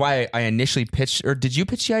think that's why I initially pitched. Or did you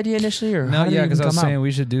pitch the idea initially? Or No, how did yeah, it because I even was come out? saying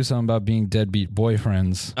we should do something about being deadbeat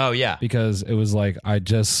boyfriends. Oh yeah, Because it was like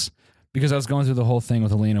because I was going through the whole thing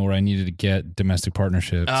with Alina where I needed to get domestic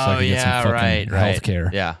partnerships so I could get some fucking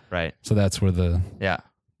healthcare. Yeah, right. So that's where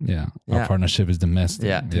Yeah, our partnership is domestic.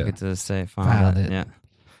 yeah. You get to say Filed it. Yeah.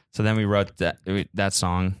 So then we wrote that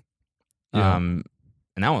song, Yeah. and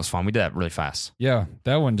that one was fun. We did that really fast. Yeah,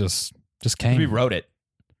 that one just came. We wrote it.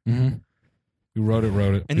 Mm-hmm. We wrote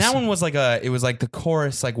it. And that one was like it was like the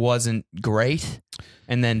chorus like wasn't great,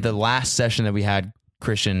 and then the last session that we had,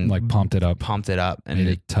 Christian like pumped it up, and made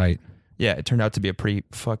it tight. yeah, it turned out to be it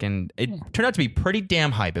turned out to be pretty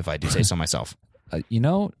damn hype, if I do say so myself.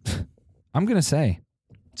 I'm gonna say,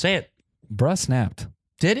 Say it. bruh snapped.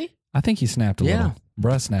 Did he? I think he snapped a Yeah. little.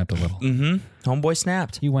 Bruh snapped a little. Mm-hmm. Homeboy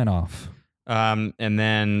snapped. He went off. And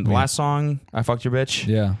then the last song, I Fucked Your Bitch.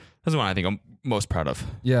 Yeah, That's the one I think I'm most proud of.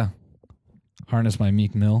 yeah. Harness my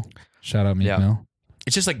Meek Mill. Shout out Meek Yeah. Mill.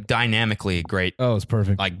 It's just like dynamically great. Oh, it's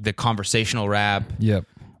perfect. Like the conversational rap, Yep.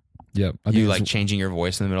 I think you it's- like changing your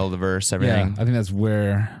voice in the middle of the verse, everything. Yeah, I think that's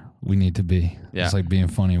where we need to be. Yeah. Just like being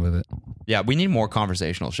funny with it. Yeah, we need more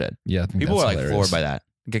conversational shit. Yeah, I think People that's were like hilarious. floored by that.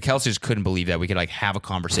 Kelsey just couldn't believe that we could like have a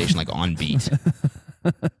conversation like on beat.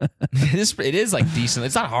 It is like decent.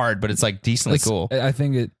 It's not hard, but it's like decently cool. I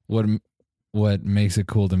think what makes it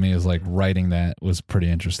cool to me is like writing that was pretty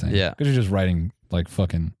interesting. Yeah. because you're just writing like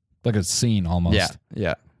fucking like a scene almost.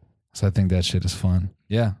 Yeah. So I think that shit is fun.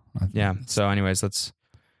 Yeah. Yeah. So, anyways, let's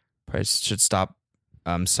probably should stop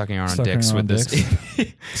sucking our own Sucking dicks our own with this.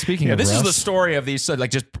 Speaking Yeah, of this is Russ, the story of these. So,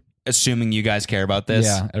 like, just assuming you guys care about this.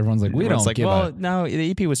 Yeah, everyone's like, we Everyone's don't like, give well, a no,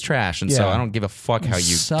 the EP was trash, and so Yeah. I don't give a fuck how you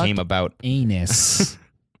Suck came about. anus.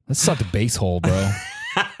 Let's suck the base hole, bro.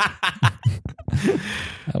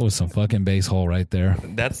 That was some fucking base hole right there.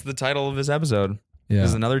 That's the title of this episode. Yeah. This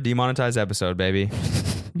is another demonetized episode, baby.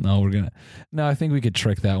 No, I think we could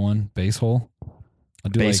trick that one. Base hole. I'll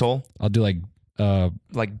do Base like, hole, I'll do like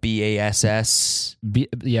like BASS.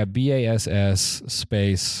 BASS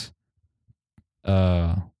space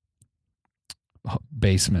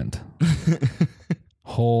basement.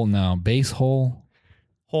 Hole no, base hole.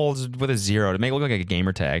 Holes with a 0 to make it look like a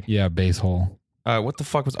gamer tag. Yeah, base hole. What the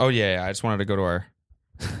fuck was? Oh yeah, I just wanted to go to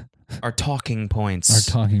our talking points.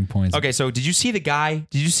 Our talking points. Okay, so did you see the guy?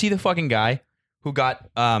 Did you see the fucking guy who got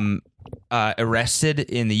arrested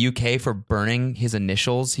in the UK for burning his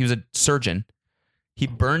initials? He was a surgeon. He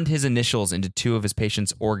burned his initials into 2 of his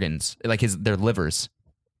patients' organs, like their livers.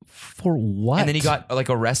 For what? And then he got like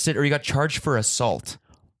arrested, or he got charged for assault.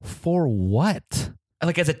 for what?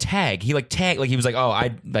 Like as a tag, he he was like, oh,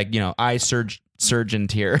 I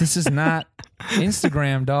surgeoned here. This is not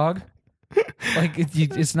Instagram, dog. Like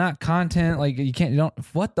it's not content. Like you don't.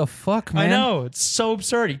 What the fuck, man? I know, it's so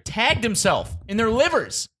absurd. He tagged himself in their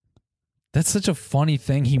livers. That's such a funny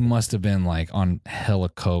thing. He must have been like on hella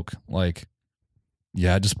coke. Like,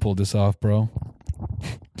 yeah, I just pulled this off, bro.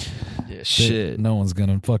 Yeah. Shit. No one's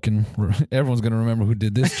gonna fucking. Everyone's gonna remember who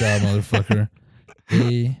did this job, motherfucker.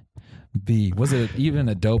 A, B. Was it even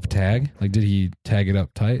a dope tag? Like, did he tag it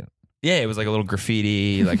up tight? Yeah, it was like a little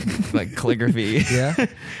graffiti, like calligraphy. Yeah. It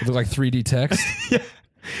looked like 3D text.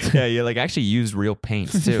 Yeah, you like actually used real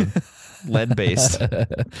paints too, lead based. They're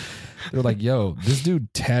like, yo, this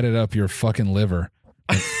dude tatted up your fucking liver.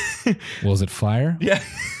 Like, was it fire? Yeah,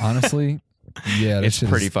 Honestly, yeah, it's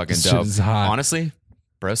pretty fucking this dope. shit is hot. Honestly,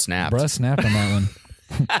 bro snapped. Bruh snapped on that one.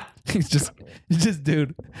 he's just,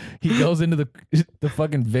 dude. He goes into the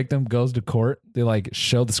fucking victim goes to court. They like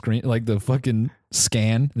show the screen, like the fucking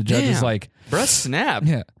scan. The judge is Damn. like, Bro snapped.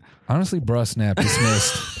 yeah. Honestly, bruh snapped.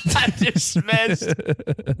 Dismissed. I dismissed.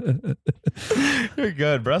 You're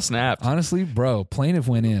good, bro. Snapped. Honestly, bro, plaintiff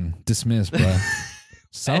went in. Dismissed, bro.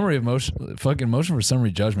 Summary of motion, fucking motion for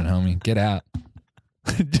summary judgment, homie. Get out.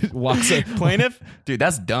 Just walks up. Plaintiff, dude,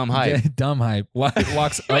 that's dumb hype. Yeah, dumb hype.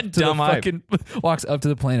 Walks up to Dumb the hype. fucking. Walks up to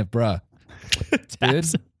the plaintiff, bruh.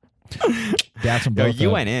 Taps. Dude. Daps them Yo, both you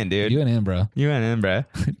up. went in, dude. You went in, bro. You went in, bro.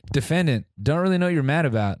 Defendant, don't really know what you're mad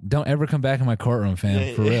about. Don't ever come back in my courtroom,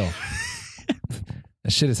 fam. For real.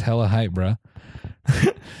 That shit is hella hype, bro.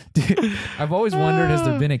 Dude, I've always wondered, has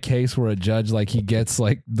there been a case where a judge, like, he gets,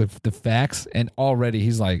 like, the facts and already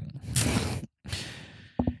he's like,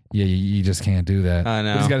 yeah, you just can't do that. I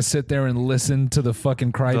know. But he's got to sit there and listen to the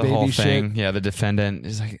fucking The whole crybaby thing. shit. Yeah, the defendant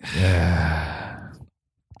is like, Yeah.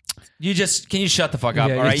 can you shut the fuck up?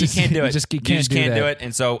 Yeah, All right, just- you can't do you it. just- you You just can't can't do do that. it.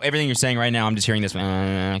 And so everything you're saying right now, I'm just hearing this. You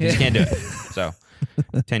can't do it. So,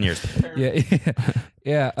 10 years. Yeah.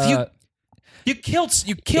 Yeah. You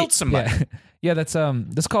killed somebody. Yeah. Yeah,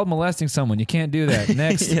 that's called molesting someone. You can't do that.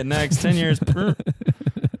 Next. Yeah, next 10 years.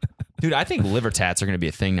 Dude, I think liver tats are going to be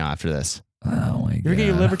a thing now after this. Oh my god. You ever get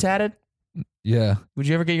your liver tatted? Yeah. Would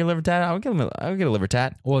you ever get your liver tatted? I would get a liver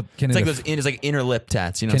tat. Well, can It's it like it's like inner lip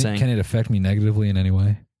tats. You know what I'm saying? can it affect me negatively in any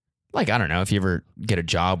way? Like, I don't know, if you ever get a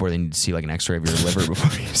job where they need to see like an x-ray of your liver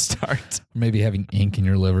before you start. Maybe having ink in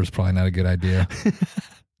your liver is probably not a good idea.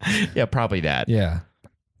 Yeah, probably that. Yeah.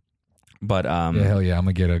 But Yeah, hell yeah. I'm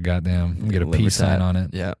gonna get a liver peace sign tat. on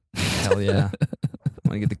it. Yeah. Hell yeah. I'm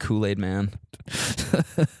gonna get the Kool-Aid man.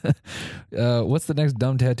 What's the next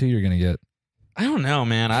dumb tattoo you're gonna get? I don't know,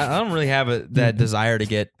 man. I don't really have that desire to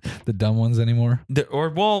get The dumb ones anymore?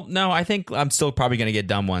 no, I think I'm still probably going to get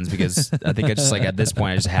dumb ones because I think I just like at this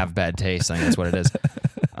point I just have bad taste. I think that's what it is.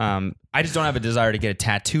 I just don't have a desire to get a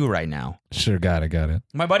tattoo right now. Sure, got it.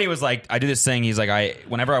 My buddy was like, I do this thing. He's like,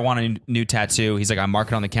 whenever I want a new tattoo, he's like, I mark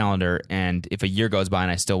it on the calendar, and if a year goes by and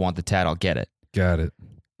I still want the tat, I'll get it. Got it.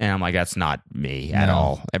 And I'm like, that's not me at No.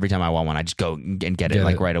 all. Every time I want one, I just go and get Get it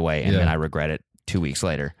like it. right away, and Yeah. then I regret it 2 weeks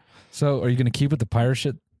later. So, are you gonna keep with the pirate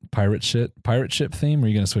ship theme, or are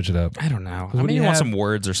you gonna switch it up? I don't know. What I do mean, you you want have- some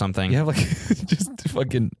words or something. You have like just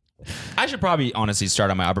fucking. I should probably honestly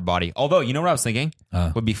start on my upper body. Although, you know what I was thinking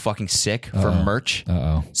would be fucking sick for merch?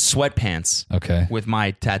 Sweatpants Okay. with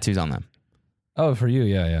my tattoos on them. Oh, for you,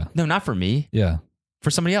 yeah. No, not for me. Yeah. For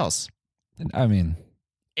somebody else. I mean,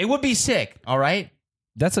 It would be sick. All right.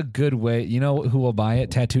 that's a good way. You know who will buy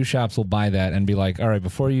it? Tattoo shops will buy that and be like, all right,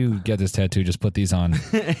 before you get this tattoo, just put these on.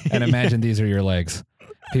 And imagine these are your legs.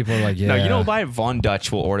 People are like, yeah. No, you know why Von Dutch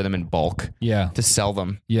will order them in bulk Yeah. to sell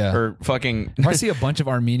them. Yeah. Or fucking. If I see a bunch of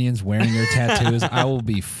Armenians wearing your tattoos, I will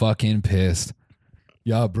be fucking pissed.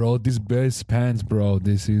 Yeah, bro, this best pants, bro.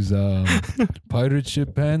 This is pirate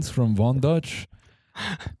ship pants from Von Dutch.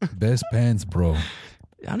 Best pants, bro.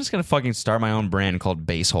 I'm just going to fucking start my own brand called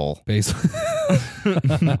Basehole. Base.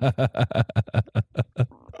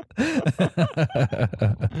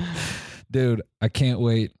 Dude, I can't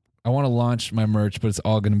wait. I want to launch my merch, but it's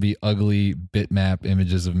all going to be ugly bitmap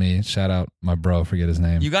images of me. Shout out my bro, forget his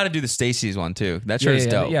name. You got to do the Stacy's one too. That shirt is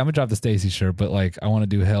yeah, dope. I'm gonna drop the Stacy shirt, but like I want to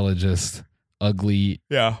do hella just ugly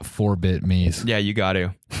Yeah. 4-bit me's. Yeah, you got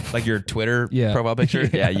to. Like your Twitter Yeah. profile picture.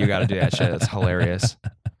 Yeah, you got to do that shit. That's hilarious.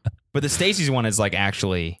 But the Stacy's one is like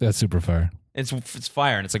actually, That's super fire. it's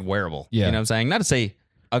fire and it's like wearable. Yeah. You know what I'm saying? Not to say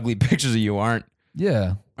ugly pictures of you aren't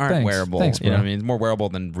Yeah. wearable. Thanks, you know bro. what I mean? It's more wearable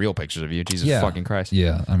than real pictures of you. Jesus Yeah. fucking Christ.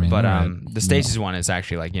 Yeah, I mean, But all right. the Stacy's one is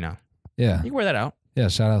actually like, you know, Yeah, you can wear that out yeah.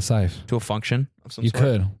 Shout out Syph. to a function of some You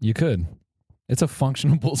sort. could. It's a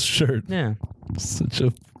functionable shirt. Yeah. Such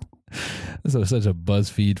a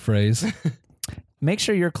BuzzFeed phrase. Make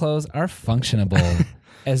sure your clothes are functionable,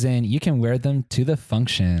 as in you can wear them to the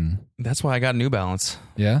function. That's why I got New Balance.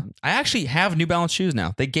 Yeah. I actually have New Balance shoes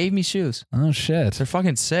now. They gave me shoes. Oh shit. They're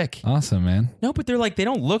fucking sick. Awesome, man. No, but they're like, they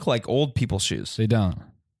don't look like old people's shoes. They don't.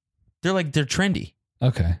 They're trendy.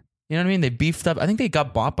 Okay. You know what I mean? They beefed up. I think they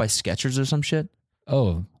got bought by Skechers or some shit.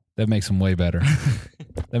 Oh, that makes them way better.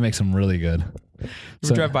 That makes them really good.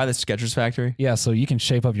 So- drive by the Skechers factory? Yeah, so you can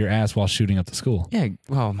shape up your ass while shooting up the school. Yeah.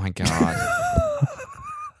 Oh my god.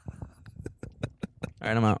 All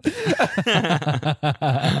right, I'm out.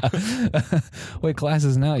 Wait, class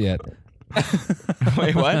isn't out yet.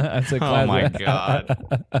 Wait, what? I said Oh class- my god.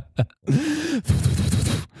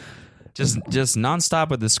 just nonstop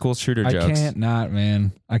with the school shooter I jokes. can't not,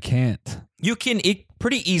 man. I can't. You can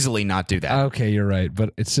pretty easily not do that. Okay, you're right,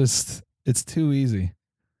 but it's too easy.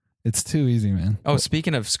 It's too easy, man. Oh,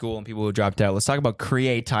 speaking of school and people who dropped out, let's talk about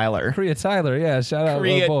Kriya Tyler. Kriya Tyler, yeah, shout out,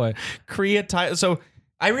 Kriya- little boy. Kriya Tyler. So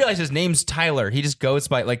I realized his name's Tyler. He just goes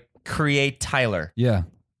by like Kriya Tyler. Yeah,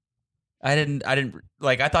 I didn't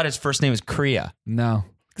like. I thought his first name was Kriya. no,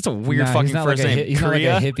 That's a weird Nah, fucking he's not first like name. he's not like a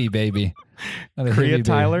Kriya. hippie baby. Not a Kriya hippie baby.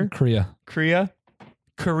 Tyler? Kriya, Korea.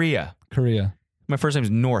 My first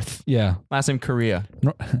name's North. yeah. Last name Korea.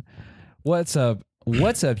 No- What's up?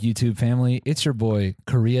 What's up, YouTube family? It's your boy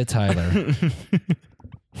Kriya Tyler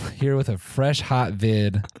here with a fresh hot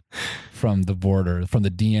vid from the border, from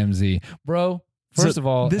the DMZ, bro. First of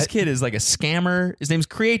all, this kid is like a scammer. His name's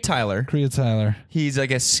Kriya Tyler. Kriya Tyler. He's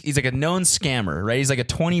like a known scammer, right? He's like a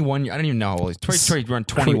 21. I don't even know how old he's. Around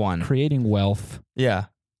 21. Creating wealth Yeah,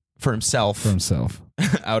 for himself, for himself.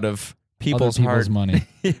 out of Other people's people's heart. money.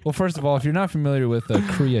 Well, first of all, if you're not familiar with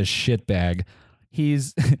Kriya shitbag,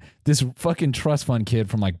 he's this fucking trust fund kid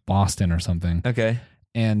from like Boston or something, Okay.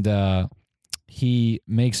 and he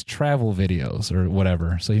makes travel videos or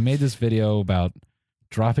whatever. So he made this video about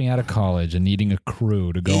dropping out of college and needing a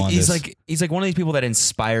crew to go on He's this. he's like one of these people that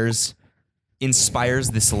inspires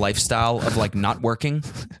this lifestyle of like not working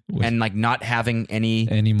and like not having any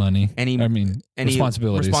money, any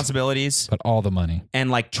responsibilities but all the money.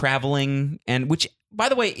 and like traveling, and which, by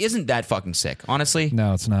the way, isn't that fucking sick, honestly.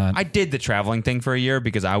 No, it's not. I did the traveling thing for a year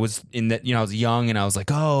because I was in that, I was young and I was like,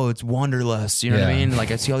 oh, it's wanderlust. You know what I Yeah. mean? Like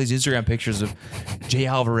I see all these Instagram pictures of Jay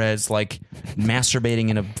Alvarez like masturbating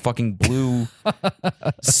in a fucking blue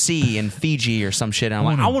sea in Fiji or some shit. And I'm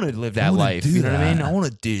like, I want to live that life. You know what I mean? I want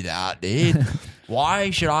to do that, dude. Why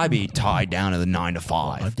should I be tied down to the 9 to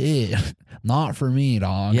 5? did. Not for me,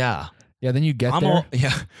 dog. Yeah. Yeah, then you get I'm there.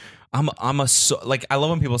 like, I love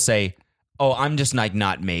when people say, oh, I'm just like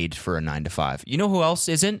not made for a 9 to 5. You know who else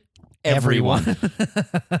isn't? Everyone.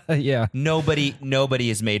 Yeah. Nobody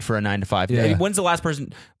is made for a 9 to 5. Yeah. When's the last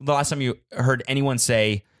time you heard anyone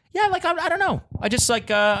say, yeah, like, I don't know. I just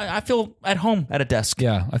like, I feel at home at a desk.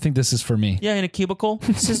 Yeah, I think this is for me. Yeah, in a cubicle.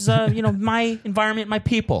 This is, my environment, my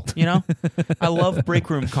people, I love break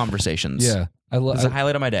room conversations. Yeah. It's a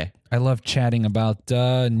highlight of my day. I love chatting about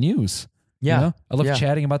news. Yeah. You know? I love Yeah.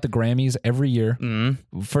 chatting about the Grammys every year.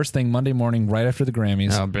 Mm-hmm. First thing Monday morning, right after the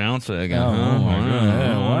Grammys. I'll bounce it again. Oh, my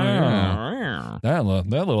God. That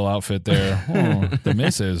little outfit there. Oh, the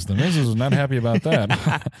missus is not happy about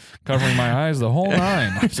that. Covering my eyes the whole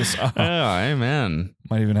nine. I just Oh, amen.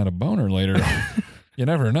 might even had a boner later. You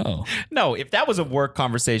never know. No, if that was a work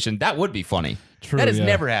conversation, that would be funny. True, That has yeah.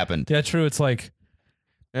 never happened. Yeah, true. It's like,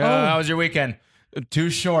 How was your weekend? Too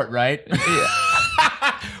short, right?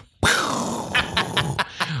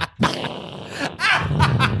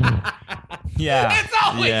 Yeah. It's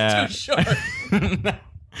always too short.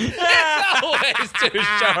 It's always too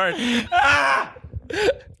short.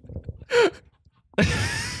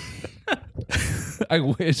 I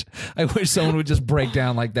wish someone would just break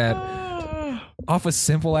down like that. Off a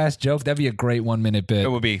simple ass joke, that'd be a great 1 minute bit. It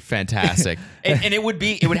would be fantastic. and it would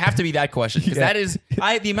have to be that question. Because that is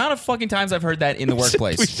the amount of fucking times I've heard that in the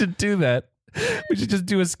workplace. We should do that. We should just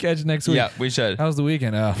do a sketch next week. Yeah, we should. How's the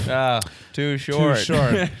weekend? Too short. Too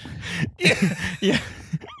short. Yeah.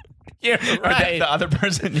 You're right. The other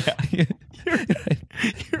person, yeah. You're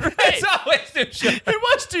right. It's always too short. It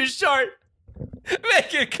was too short.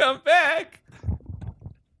 Make it come back.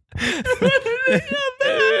 It's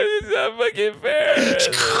not fucking fair.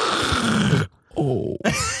 Oh.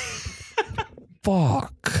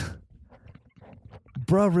 Fuck.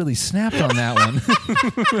 Bruh really snapped on that one.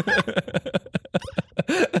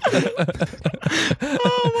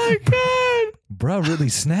 Oh my god. Bruh really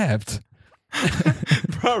snapped.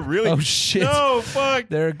 Bro, really? Oh shit. No, fuck.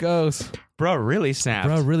 There it goes. Bro, really snapped.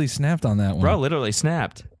 Bruh really snapped on that one. Bro, literally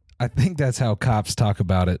snapped. I think that's how cops talk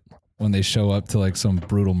about it when they show up to like some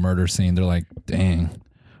brutal murder scene. They're like, dang,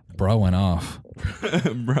 bro went off.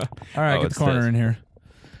 Bro. All right, get the corner in here.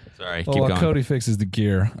 Sorry, Well, keep while going. Cody fixes the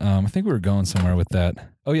gear, I think we were going somewhere with that.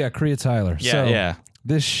 Oh yeah, Kriya Tyler. Yeah, so, yeah.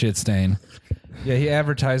 This shit stain. Yeah, he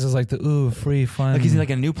advertises like the free fun. Like he's in like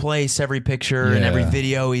a new place every picture and every Yeah.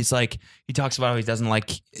 video. He's like, he talks about how he doesn't like,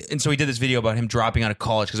 and so he did this video about him dropping out of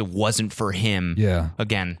college because it wasn't for him. Yeah.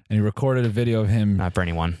 Again, And he recorded a video of him not for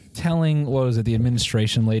anyone. telling, what was it, the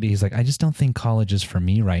administration lady, he's like, I just don't think college is for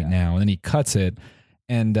me right now. And then he cuts it.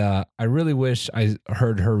 And I really wish I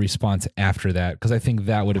heard her response after that, because I think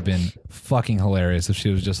that would have been fucking hilarious if she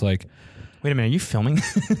was just like, Wait a minute, are you filming?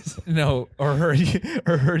 no, or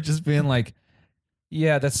her just being like,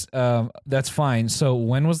 yeah, that's fine. So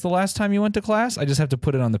when was the last time you went to class? I just have to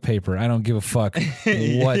put it on the paper. I don't give a fuck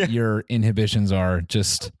what your inhibitions are.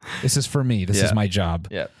 Just, this is for me. This is my job.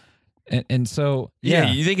 Yeah. And so, Yeah.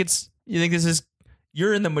 yeah. You think this is,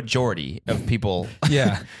 you're in the majority of people.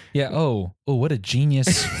 Yeah. Yeah. Oh, what a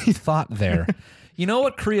genius thought there. You know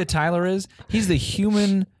what Korea Tyler is? He's the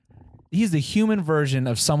human version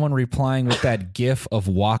of someone replying with that gif of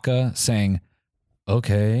Waka saying,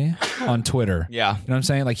 okay, on Twitter. Yeah. You know what I'm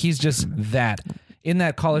saying? Like, he's just that. In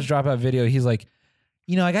that college dropout video, he's like,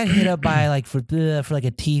 I got hit up by like for like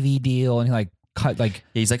a TV deal, and he like cut like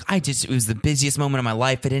He's like, it was the busiest moment of my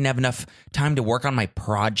life. I didn't have enough time to work on my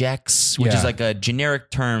projects, which Yeah. is like a generic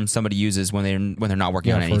term somebody uses when they're not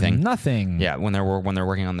working on for anything. nothing. Yeah, when they're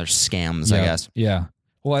working on their scams, Yeah. I guess. Yeah.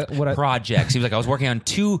 What I Projects. He was like, I was working on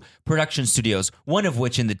 2 production studios, one of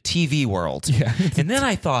which in the TV world. Yeah. And then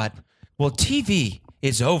I thought, well, TV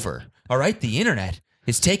is over. All right, the internet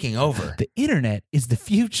is taking over. the internet is the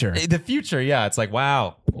future. The future, yeah. It's like,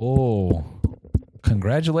 wow. Oh.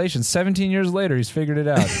 Congratulations. 17 years later, he's figured it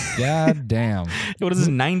out. God damn. What is this,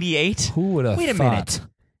 98? Who would have Wait a thought? minute.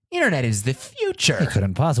 Internet is the future.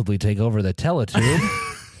 Couldn't possibly take over the Teletube.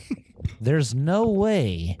 There's no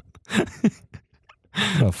way.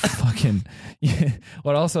 What a fucking. Yeah.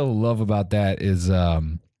 What I also love about that is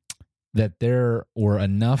that there were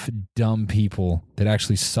enough dumb people that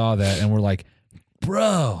actually saw that and were like,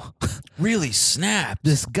 bro, Really snapped.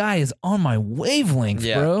 this guy is on my wavelength,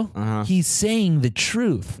 Yeah. bro. Uh-huh. He's saying the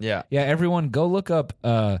truth. Yeah. Yeah, everyone go look up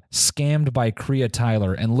Scammed by Korea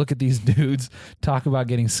Tyler and look at these dudes talk about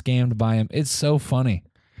getting scammed by him. It's so funny.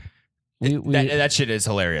 That shit is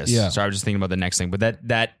hilarious. Yeah. Sorry, I was just thinking about the next thing. But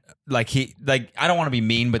that I don't want to be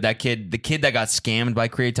mean, but the kid that got scammed by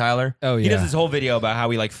Korea Tyler. Oh, He does yeah. this whole video about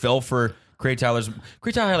how he like fell for Korea Tyler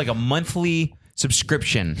had like a monthly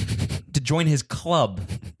subscription to join his club.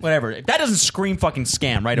 Whatever. If that doesn't scream fucking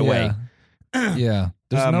scam right away. Yeah.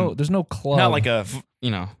 There's no club. Not like a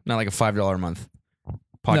 $5 a month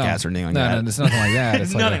podcast or anything like that. No, it's nothing like that.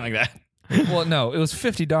 It's Nothing like that. well, no, it was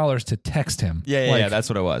 $50 to text him. Yeah, that's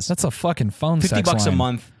what it was. That's a fucking phone sex $50 a line.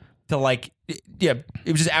 month to like, yeah,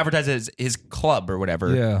 it was just advertised as his club or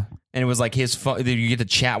whatever. Yeah. And it was like his phone, you get to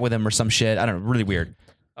chat with him or some shit. I don't know, really weird.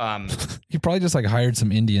 He probably just like hired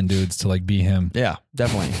some Indian dudes to like be him. Yeah,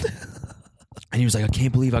 definitely. And he was like, I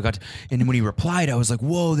can't believe I got and then when he replied, I was like,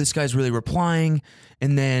 whoa, this guy's really replying.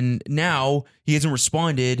 And then now he hasn't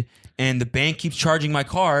responded and the bank keeps charging my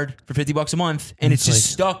card for $50 a month and it's just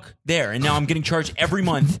stuck there. And now I'm getting charged every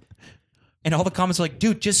month. And all the comments are like,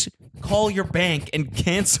 dude, just call your bank and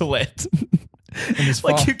cancel it.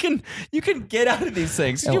 Like you can get out of these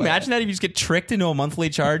things. Can you imagine that if you just get tricked into a monthly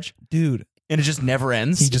charge Dude, and it just never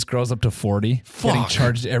ends? he just grows up to 40, getting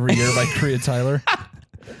charged every year by Korea Tyler.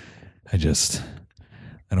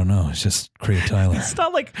 I don't know. It's just Korea Tyler. It's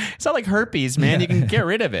not like herpes, man. You can get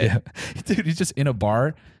rid of it. Yeah. Dude, he's just in a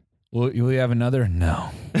bar. Will you have another? No.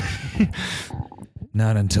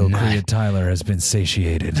 Not until Korea Tyler has been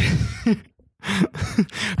satiated.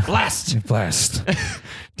 Blast! Blast.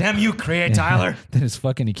 Damn you, Korea Tyler. Then his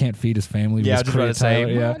fucking, he can't feed his family. Yeah, I with was his just about to Korea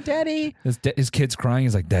say, Tyler. "Mom, Daddy. His kid's crying.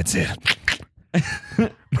 He's like, that's it.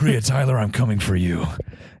 Korea Tyler, I'm coming for you.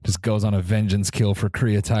 Just goes on a vengeance kill for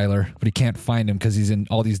Korea Tyler, but he can't find him because he's in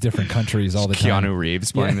all these different countries all the time. Keanu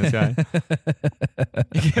Reeves playing this guy.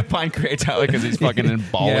 You can't find Korea Tyler because he's fucking in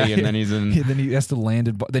Bali Yeah. and then he's in. Then he has to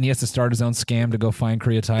land. Then he has to start his own scam to go find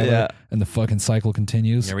Korea Tyler, Yeah. and the fucking cycle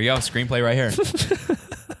continues. There we go. Screenplay right here.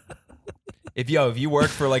 If you work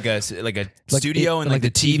for like a studio in like the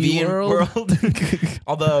the TV TV world? world,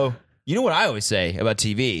 although you know what I always say about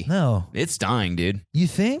TV, No, it's dying, dude. you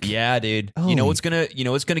think? Yeah, dude. You know Holy-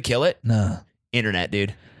 what's gonna kill it? No. Internet,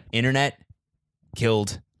 dude. Internet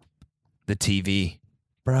killed the TV.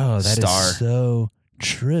 Bro, that is Star. so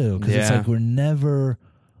true. Because it's Yeah. like we're never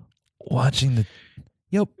watching the.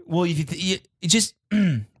 Well, if you just.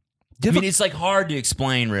 I mean, it's like hard to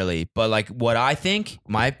explain, really. But like, what I think,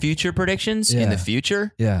 my future predictions in Yeah. the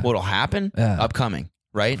future, Yeah. what'll happen, Yeah. upcoming,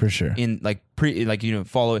 right? For sure. In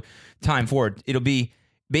follow time forward, it'll be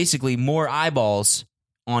basically more eyeballs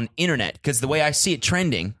on internet, because the way I see it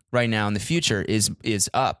trending right now in the future is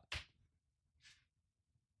up.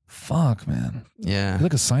 Fuck, man. Yeah. You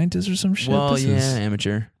like a scientist or some shit? Well, This yeah, is-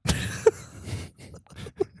 amateur.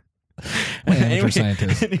 What amateur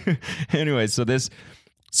scientist? Anyway,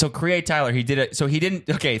 so Create Tyler, he did it. So he didn't.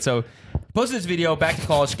 Okay, so posted this video, back to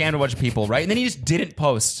college, scammed a bunch of people, right? And then he just didn't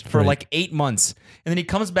post for Right. like 8 months, and then he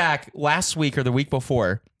comes back last week or the week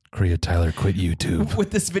before Create Tyler quit YouTube.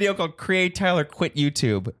 with this video called Create Tyler Quit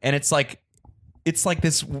YouTube, and it's like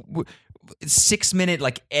this 6-minute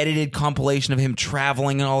like edited compilation of him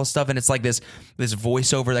traveling and all this stuff, and it's like this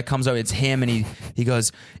voiceover that comes out. It's him, and he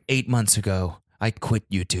goes, 8 months ago I quit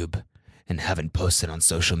YouTube and haven't posted on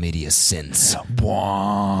social media since.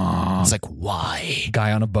 Wah. It's like, why?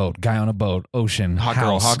 Guy on a boat, ocean,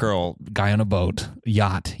 house, girl, guy on a boat,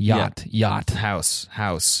 yacht,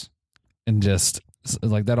 house. and just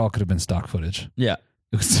like that all could have been stock footage. Yeah.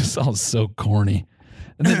 It was just all so corny.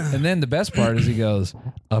 And then the best part is he goes,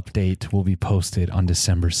 update will be posted on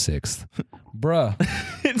December 6th. Bruh,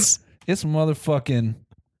 It's it's motherfucking,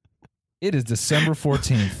 it is December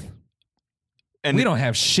 14th. and We don't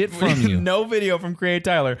have shit from you. No video from Create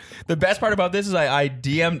Tyler. The best part about this is I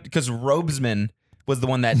DM'd, because Robesman was the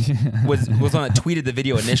one that was the one that tweeted the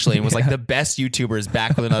video initially and was like, the best YouTuber is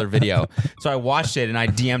back with another video. So I watched it and I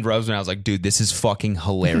DM'd Robesman. I was like, dude, this is fucking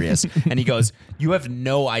hilarious. And he goes, you have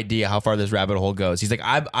no idea how far this rabbit hole goes. He's like,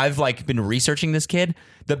 I've like been researching this kid.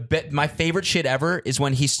 My favorite shit ever is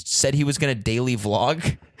when he said he was gonna daily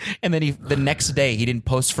vlog, and then the next day he didn't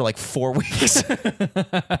post for like 4 weeks.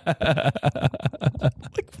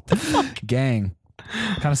 Gang.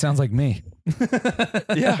 Kind of sounds like me.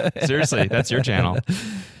 Yeah, seriously, that's your channel.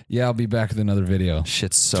 Yeah, I'll be back with another video.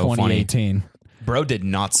 Shit's so funny. 2018. Bro did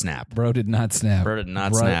not snap. Bro did not snap. Bro did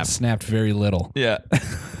not snap. Snapped very little. Yeah.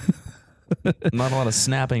 Not a lot of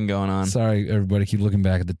snapping going on. Sorry, everybody. Keep looking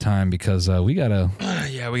back at the time because we gotta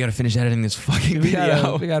Yeah, we gotta finish editing this fucking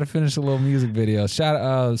video. we gotta finish a little music video.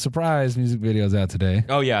 Surprise music videos out today.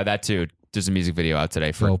 Oh yeah, that too. There's a music video out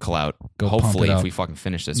today for Go- Clout. go pump Hopefully, it if up. we fucking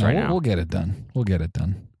finish this No, right we'll get it done. We'll get it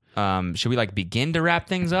done. now. Should we like begin to wrap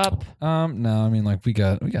things up? No, I mean like we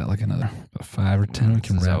got like another 5 or 10 we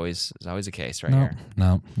can It's wrap. always the case right No, here.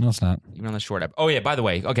 no, it's not. Even on the short app. Oh yeah, by the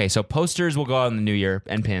way, okay, so posters will go out in the new year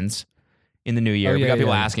and pins in the new year. Oh, We yeah, got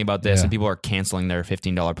people yeah. asking about this, Yeah. and people are canceling their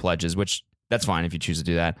 $15 pledges, which that's fine if you choose to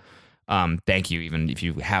do that. Thank you, even if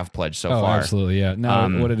you have pledged so Oh, far. absolutely, yeah. No,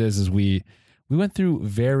 what it is we went through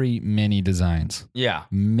very many designs, Yeah,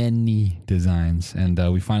 and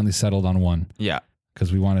we finally settled on one yeah,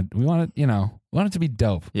 because we wanted it to be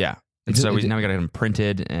dope. yeah. And It- so it- now we got to get them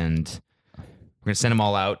printed, and we're gonna send them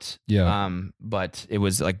all out. Yeah. But it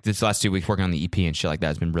was like this last 2 weeks working on the EP and shit like that.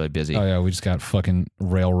 It's been really busy. Oh yeah, we just got fucking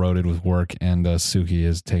railroaded with work, and Suki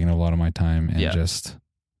is taking a lot of my time and Yeah. just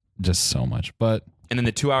so much. But And then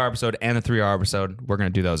the 2-hour episode and the 3-hour episode, we're gonna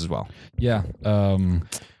do those as well. yeah,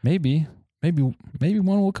 maybe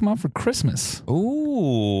one will come out for Christmas. Ooh,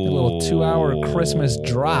 A little 2-hour Christmas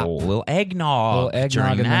drop. A little eggnog. A little eggnog during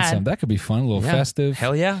and then that. some. That could be fun. A little Yeah. festive.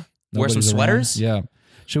 Hell yeah. Wear some Nobody's around. sweaters. Yeah.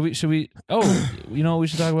 Should we? Oh, you know what we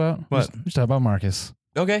should talk about? What? We should talk about Marcus.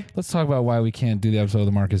 Okay. Let's talk about why we can't do the episode of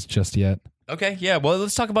the Marcus just yet. Okay. Yeah. Well,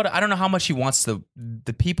 let's talk about it. I don't know how much he wants the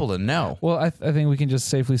people to know. Well, I think we can just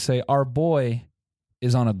safely say our boy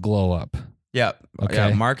is on a glow up. Yeah. Okay.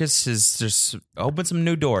 Yeah. Marcus has just opened some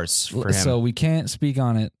new doors for him. So we can't speak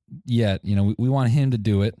on it yet. You know, we want him to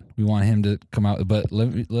do it. We want him to come out. But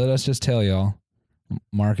let us just tell y'all,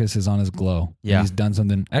 Marcus is on his glow. And Yeah. he's done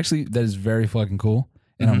something actually that is very fucking cool.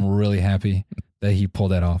 And I'm really happy that he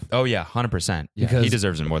pulled that off. Oh yeah, 100%. Yeah. Because- He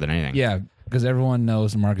deserves it more than anything. Yeah, because everyone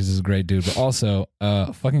knows Marcus is a great dude, but also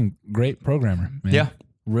a fucking great programmer, man. Yeah.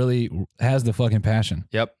 Really has the fucking passion.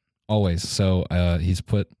 Yep. Always. So he's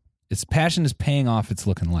put his passion is paying off, it's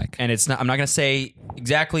looking like. And it's not. I'm not going to say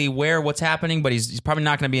exactly what's happening, but he's probably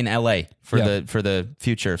not going to be in LA for Yeah. the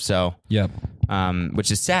future. So, Yep.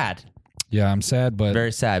 which is sad, Yeah, I'm sad, but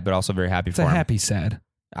very sad, but also very happy it's for a him. happy sad.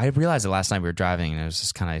 I realized it last night we were driving, and it was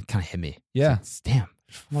just kind of hit me. Yeah. Damn,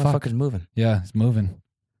 motherfucker's moving. Yeah, it's moving.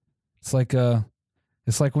 It's like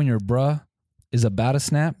when your bruh is about to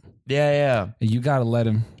snap, Yeah. and you gotta let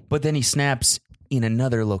him. But then he snaps in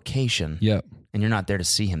another location, Yep. and you're not there to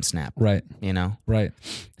see him snap. Right. You know? Right.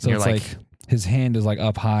 So You're it's like- like his hand is like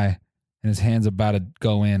up high and his hand's about to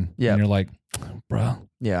go in. Yeah. And you're like, bro,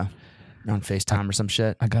 Yeah. On FaceTime or some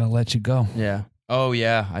shit. I gotta let you go. Yeah. Oh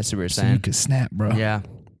yeah, I see what you're So you saying. could snap, bro. Yeah.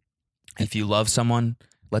 If you love someone,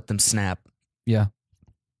 let them snap. Yeah.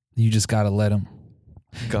 You just gotta let him.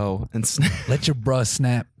 Go and snap. Let your bruh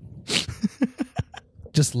snap.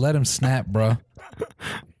 Just let him snap, bro.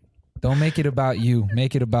 Don't make it about you.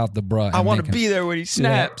 Make it about the bruh. I want to be there when he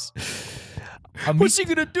snaps. I mean, What's he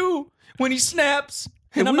gonna do when he snaps?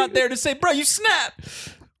 And I'm not there to say, bro, you snap,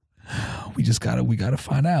 we gotta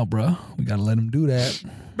find out, bro. We gotta let him do that.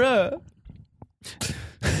 bro.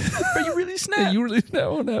 Bro, you really snap? You really snap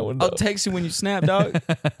on that one. I'll text you when you snap, dog.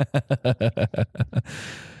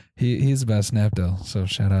 He's about snap though. So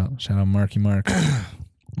shout out Marky Mark,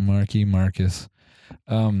 Marky Marcus.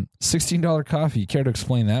 $16 coffee. Care to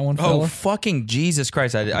explain that one, fella? Oh, fucking Jesus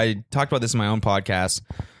Christ. I talked about this in my own podcast.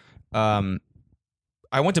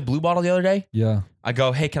 I went to Blue Bottle the other day. Yeah. I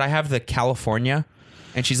go, hey, can I have the California?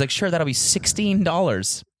 And she's like, sure, that'll be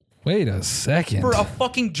 $16 Wait a second. for a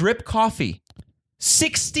fucking drip coffee.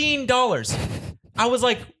 $16. I was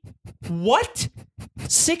like, what?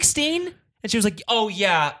 16? And she was like, oh,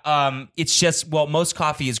 yeah, it's just, well, most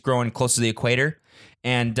coffee is growing close to the equator.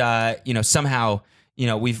 And, somehow,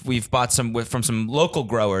 we've bought some from some local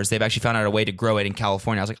growers. They've actually found out a way to grow it in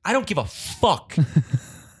California. I was like, I don't give a fuck.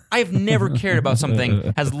 I have never cared about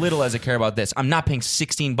something as little as I care about this. I'm not paying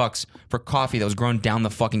 $16 for coffee that was grown down the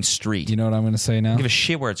fucking street. You know what I'm going to say now? I don't give a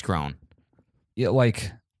shit where it's grown. Yeah,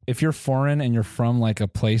 like, if you're foreign and you're from like a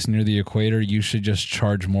place near the equator, you should just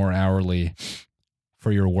charge more hourly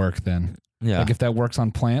for your work then. Yeah. Like if that works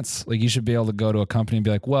on plants, like you should be able to go to a company and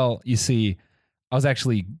be like, well, you see, I was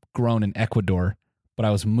actually grown in Ecuador, but I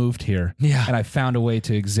was moved here. Yeah. And I found a way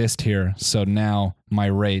to exist here. So now my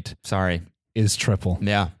rate Sorry. is triple.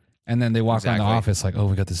 Yeah. And then they walk around the Exactly. office like, oh,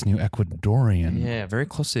 we got this new Ecuadorian. Yeah, very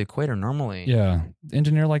close to the equator normally. Yeah.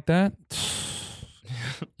 Engineer like that?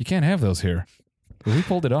 You can't have those here. But we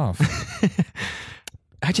pulled it off.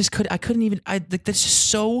 I couldn't even, that's just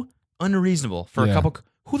so unreasonable for a Yeah. couple.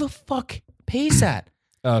 Who the fuck pays that?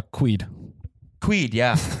 Queed. Queed,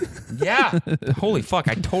 yeah. Yeah. Holy fuck,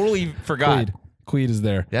 I totally forgot. Queed is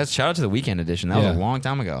there. That's shout out to the Weekend Edition. That Yeah. was a long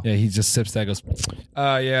time ago. Yeah, he just sips that, goes,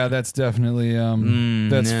 yeah, that's definitely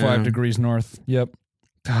that's yeah. 5 degrees north. Yep.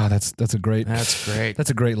 Ah, that's a great That's great.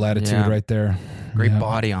 that's a great latitude Yeah. right there. Great Yeah.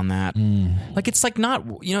 body on that. Like it's like not,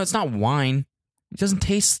 it's not wine. It doesn't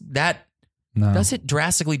taste that. No. Does it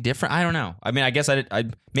drastically different? I don't know. I mean, I guess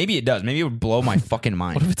maybe it does. Maybe it would blow my fucking What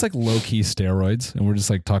mind. if it's like low key steroids and we're just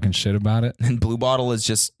like talking shit about it? And Blue Bottle is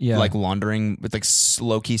just Yeah. like laundering with like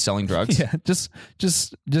low key selling drugs. Yeah, just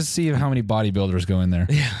see how many bodybuilders go in there.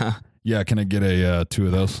 Yeah. Yeah, can I get a 2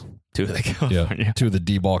 of those? Dude, like, Yeah, California. 2 of the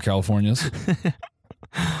D-ball Californias.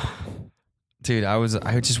 Dude,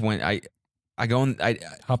 I just went. I go and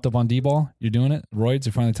Hopped up on D-ball. You're doing it. Roids.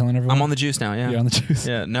 You're finally telling everyone. I'm on the juice now. Yeah. You're on the juice.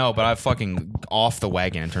 Yeah. No, but I'm fucking off the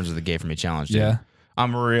wagon in terms of the Gay for Me challenge. Dude. Yeah.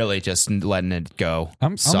 I'm really just letting it go.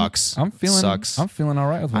 Sucks. I'm feeling. Sucks. I'm feeling all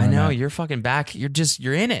right with where I know I'm at. you're fucking back.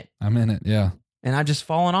 You're in it, I'm in it. Yeah. and I've just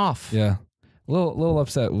fallen off. Yeah. A little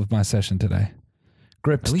upset with my session today.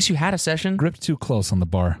 At least you had a session. Gripped too close on the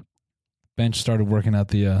bar. Bench started working out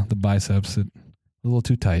the biceps. A little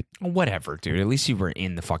too tight. Whatever, dude. At least you were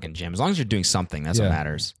in the fucking gym. As long as you're doing something, that's Yeah. what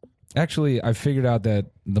matters. Actually, I figured out that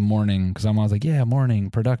the morning, because I'm always like, yeah,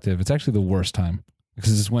 morning, productive. It's actually the worst time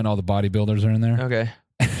because it's when all the bodybuilders are in there. Okay.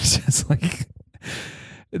 It's just like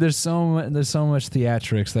there's so much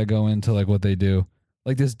theatrics that go into like what they do.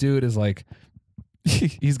 Like this dude is like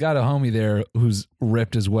he's got a homie there who's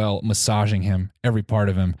ripped as well, massaging him, every part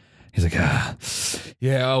of him. He's like,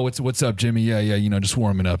 yeah, oh, what's up, Jimmy? Yeah, just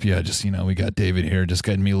warming up. Yeah, just, we got David here, just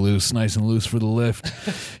getting me loose, nice and loose for the lift.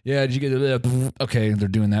 Yeah, did you get it? Okay, they're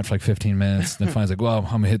doing that for like 15 minutes. Then finally like, well, I'm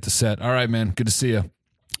going to hit the set. All right, man, good to see you.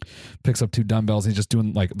 Picks up 2 dumbbells. He's just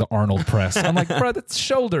doing like the Arnold press. I'm like, bro, that's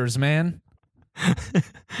shoulders, man.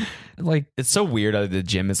 Like, It's so weird that the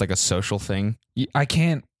gym is like a social thing. I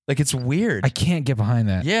can't Like, it's weird. get behind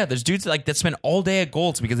that. Yeah, there's dudes that spend all day at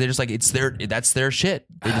Gold's because they're just like that's their shit.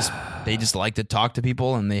 They just like to talk to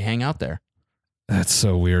people and they hang out there. That's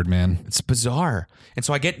so weird, man. It's bizarre. And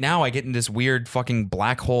so I get in this weird fucking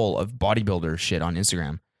black hole of bodybuilder shit on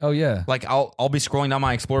Instagram. Oh yeah. Like I'll be scrolling down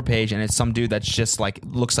my explore page and it's some dude that's just like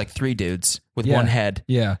looks like 3 dudes with Yeah. one head.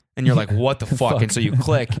 Yeah. And you're like, what the fuck? Fuck. And so you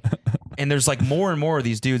click and there's like more and more of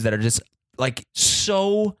these dudes that are just like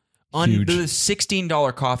so Huge. the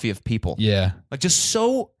 $16 coffee of people. Yeah. Like just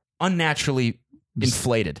so unnaturally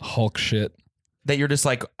inflated Hulk shit. that you're just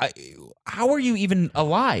like, how are you even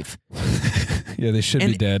alive? Yeah, they should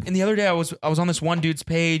be dead. And the other day I was on this one dude's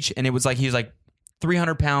page and it was like he was like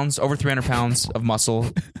 300 pounds, over 300 pounds of muscle,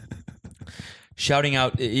 shouting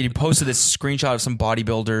out. He posted this screenshot of some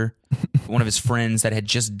bodybuilder, one of his friends that had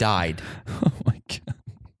just died, Oh my god.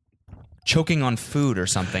 choking on food or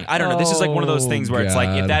something. I don't know. This is like one of those things where it's like,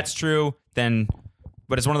 if God. that's true, then.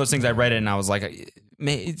 But it's one of those things I read it and I was like,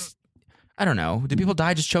 man, I don't know. Do people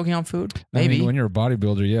die just choking on food? I Maybe. mean, when you're a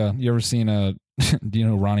bodybuilder, yeah. You ever seen do you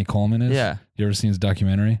know who Ronnie Coleman is? Yeah. You ever seen his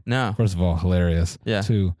documentary? No. First of all, hilarious. Yeah.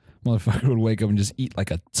 Two, motherfucker would wake up and just eat like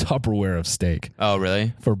a Tupperware of steak Oh,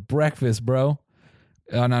 really? for breakfast, bro.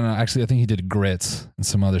 No. Actually, I think he did grits and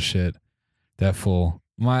some other shit. That fool.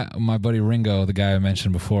 My buddy Ringo, the guy I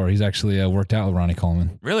mentioned before, he's actually worked out with Ronnie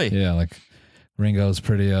Coleman. Really? Yeah, like Ringo's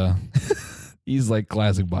pretty he's like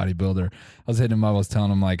classic bodybuilder. I was hitting him up, I was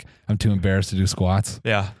telling him like I'm too embarrassed to do squats.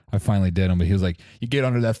 Yeah. I finally did him, but he was like, "You get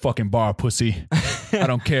under that fucking bar, pussy. I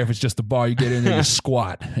don't care if it's just the bar. You get in there, you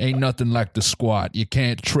squat. Ain't nothing like the squat. You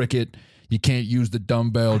can't trick it. You can't use the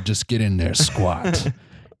dumbbell. Just get in there, squat."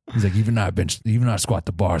 He's like, even I squat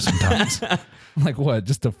the bar sometimes. I'm like, what?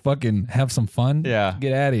 Just to fucking have some fun? Yeah.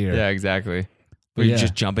 Get out of here. Yeah, exactly. But Were you yeah.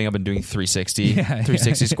 just jumping up and doing 360, Yeah,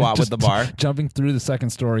 360 squat with Just the bar? Jumping through the second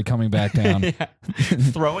story, coming back down.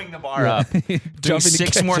 Throwing the bar up. Doing Jumping to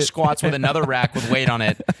 6 catch more it. squats with another rack with weight on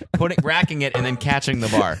it, racking it, and then catching the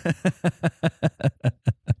bar.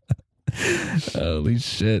 Holy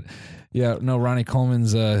shit. Yeah, no, Ronnie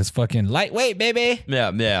Coleman's his fucking Lightweight, baby. Yeah.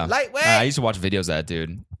 Lightweight. I used to watch videos of that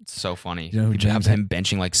dude. It's so funny. You know who He'd have James- him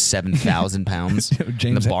benching like 7,000 pounds. You know, and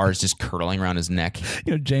James- the bar is just curling around his neck.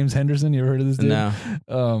 You know James Henderson? You ever heard of this dude?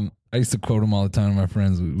 No. I used to quote him all the time to my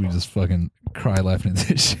friends. We just fucking cry laughing at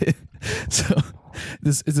this shit. So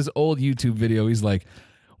this is this old YouTube video. He's like,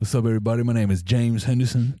 "What's up, everybody? My name is James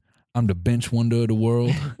Henderson. I'm the bench wonder of the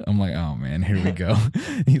world." I'm like, oh man, here we go.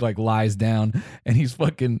 He like lies down and he's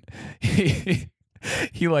fucking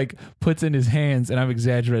he like puts in his hands, and I'm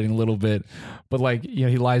exaggerating a little bit, but like, you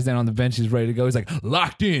know, he lies down on the bench, he's ready to go. He's like,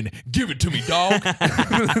 "Locked in, give it to me, dog."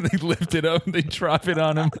 They lift it up, they drop it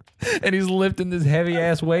on him, and he's lifting this heavy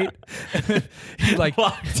ass weight. He like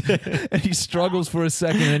and he struggles for a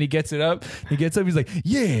second, and then he gets it up. He gets up, he's like,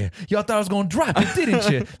 "Yeah, y'all thought I was gonna drop it,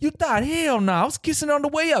 didn't you? You thought, hell no, I was kissing on the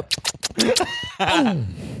way up."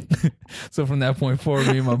 Boom. So from that point forward,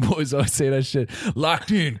 me and my boys always say that shit.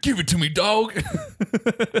 "Locked in, give it to me, dog."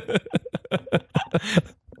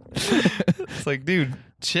 It's like, dude,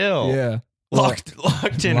 chill. Yeah. Locked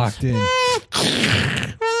in. Locked in.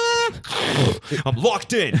 I'm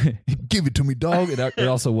locked in. Give it to me, dog. It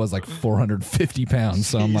also was like 450 pounds.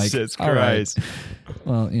 So I'm like, Jesus all right. Christ.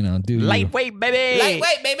 Well, you know, do you. Lightweight, baby.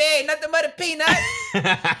 Lightweight, baby. Nothing but a peanut.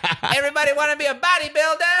 Everybody want to be a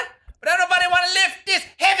bodybuilder, but don't nobody want to lift this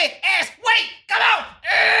heavy ass weight. Come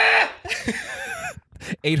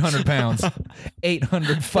on. 800 pounds.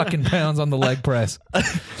 800 fucking pounds on the leg press.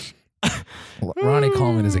 Ronnie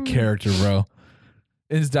Coleman is a character, bro.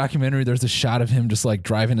 In his documentary, there's a shot of him just like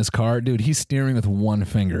driving his car. Dude, he's steering with one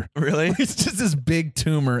finger. Really? It's just this big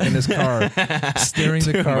tumor in his car, steering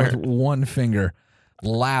the car with one finger.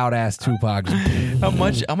 Loud ass Tupac. How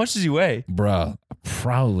much does he weigh? Bruh,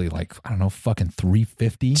 probably like, I don't know, fucking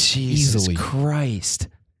 350 Jesus easily. Christ.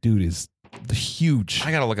 Dude is huge.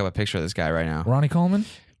 I gotta look up a picture of this guy right now. Ronnie Coleman?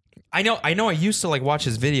 I know I used to like watch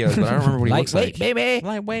his videos, but I don't remember what he looks like. baby.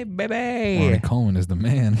 Lightweight, baby. Ronnie Coleman is the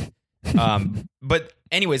man. But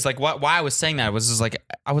anyways, like why I was saying that was just like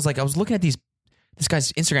I was looking at this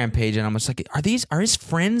guy's Instagram page, and I'm just like, are his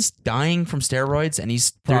friends dying from steroids? And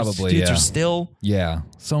Probably, dudes yeah. are still. Yeah.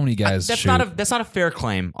 So many guys That's shoot. not a fair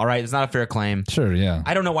claim. All right, it's not a fair claim. Sure, yeah.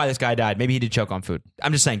 I don't know why this guy died. Maybe he did choke on food.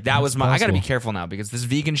 I'm just saying that was my. I got to be possible. careful now because this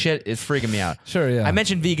vegan shit is freaking me out. Sure, yeah. I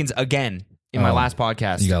mentioned vegans again in my Oh, last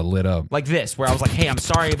podcast. You got lit up. Like this, where I was like, "Hey, I'm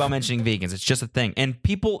sorry about mentioning vegans. It's just a thing." And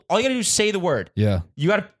people, all you gotta do is say the word. Yeah. You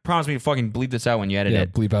gotta promise me to fucking bleep this out when you edit Yeah,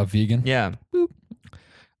 it. bleep out vegan. Yeah. Boop.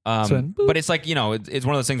 But it's like, you know, it's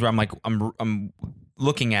one of those things where I'm like, I'm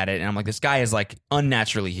looking at it and I'm like, this guy is like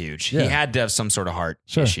unnaturally huge. Yeah. He had to have some sort of heart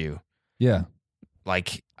Sure. issue. Yeah.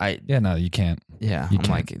 Like Yeah, no, you can't. yeah. You I'm can't.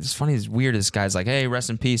 like, it's funny. It's weird. This guy's like, hey, rest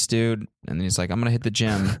in peace, dude. And then he's like, I'm gonna hit the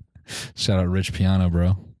gym. Shout out Rich Piano,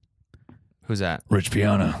 bro. Who's that? Rich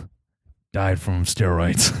Piano died from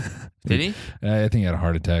steroids. Did he? I think he had a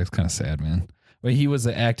heart attack. It's kind of sad, man. But he was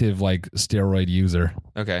an active like steroid user.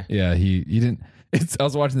 Okay. Yeah, he didn't. I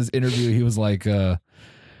was watching this interview. He was like,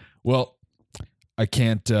 "Well, I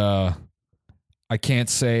can't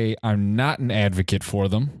say I'm not an advocate for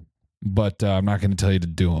them, but I'm not going to tell you to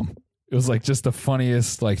do them." It was like just the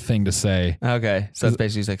funniest like thing to say. Okay. So that's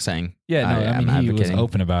basically like saying, Yeah, no, I I'm mean he advocating. was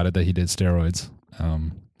open about it that he did steroids.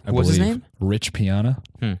 What's his believe. name? Rich Piana.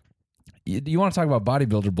 Hmm. You want to talk about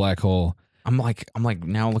bodybuilder black hole? I'm like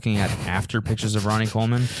now looking at after pictures of Ronnie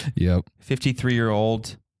Coleman, Yep.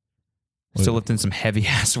 53-year-old, still lifting some heavy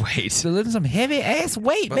ass weight. So lifting some heavy ass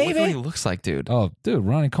weight, But look what he baby. looks like, dude. Oh, dude,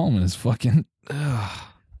 Ronnie Coleman is fucking.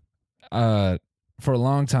 Ugh. For a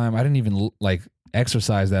long time, I didn't even like.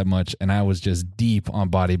 exercise that much, and I was just deep on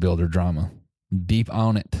bodybuilder drama. Deep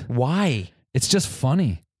on it. Why? It's just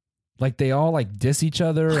funny. Like they all like diss each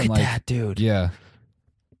other Look and at like that, dude. yeah.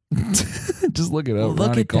 Just look it up. Look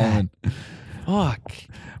Ronnie at that. Coleman. Fuck.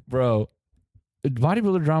 Bro,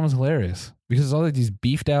 bodybuilder drama is hilarious because it's all like these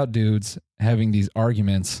beefed out dudes having these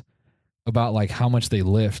arguments about like how much they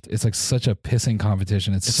lift. It's like such a pissing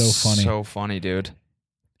competition. It's so funny. So funny, dude.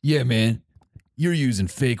 Yeah, man. You're using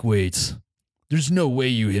fake weights. There's no way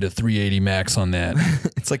you hit a 380 max on that.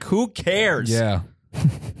 It's like, who cares? Yeah.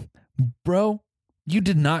 Bro, you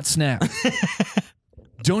did not snap.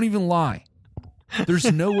 Don't even lie.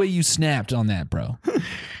 There's no way you snapped on that, bro.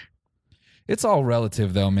 It's all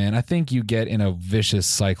relative, though, man. I think you get in a vicious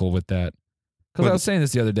cycle with that. Because I was saying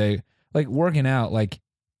this the other day, like working out, like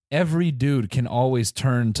every dude can always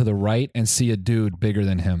turn to the right and see a dude bigger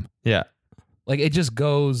than him. Yeah. Like it just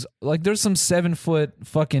goes, like there's some 7-foot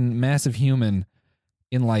fucking massive human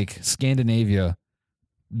in like Scandinavia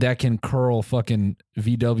that can curl fucking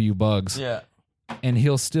VW bugs. Yeah. And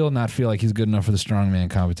he'll still not feel like he's good enough for the strongman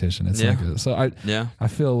competition. It's Yeah. like so I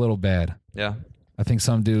feel a little bad. Yeah. I think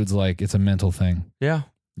some dudes like it's a mental thing. Yeah.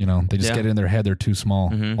 You know, they just Yeah. get in their head they're too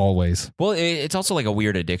small Mhm. always. Well, it's also like a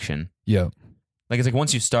weird addiction. Yeah. Like it's like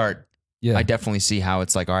once you start, Yeah. I definitely see how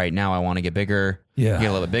it's like, all right, now I want to get bigger. Yeah. You get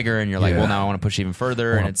a little bit bigger, and you're like, Yeah. well, now I want to push even further.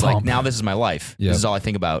 Wanna And it's like, pump. now this is my life. Yeah. This is all I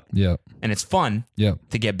think about. Yeah. And it's fun Yeah.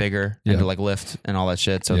 to get bigger Yeah. and to like lift and all that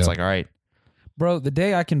shit. So Yeah. it's like, all right, Bro, the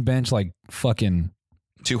day I can bench like fucking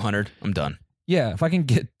 200, I'm done. yeah, if I can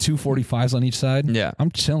get 245s on each side, Yeah. I'm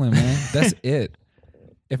chilling, man. That's it.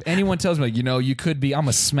 If anyone tells me, like, you know, you could be, I'm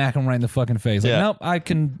going to smack them right in the fucking face. Like, Yeah. nope, I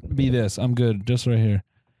can be this. I'm good. Just right here.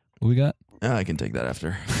 What we got? I can take that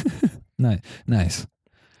after. Nice.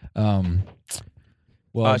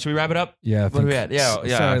 Well, Should we wrap it up? yeah. I what are we think- at? Yeah,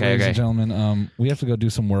 yeah, Sorry, okay, ladies okay. and gentlemen. We have to go do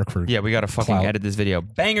some work for. Yeah, we got to fucking Clout. edit this video.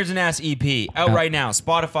 Bangers and Ass EP out Out. right now.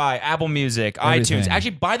 Spotify, Apple Music, Everything. iTunes.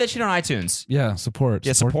 Actually, buy that shit on iTunes. Yeah, support.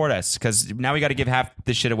 Yeah, support us because now we got to give half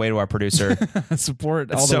this shit away to our producer.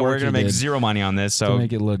 support all the So work we're gonna you make did zero money on this. to So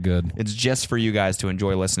make it look good. it's just for you guys to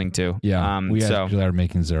enjoy listening to. Yeah, we so actually are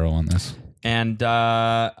making zero on this. and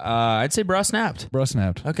I'd say bro snapped. Bro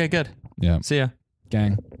snapped. Okay, good. Yeah, See ya.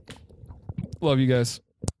 gang. Love you guys.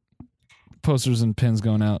 Posters and pins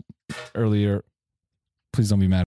going out earlier. Please don't be mad.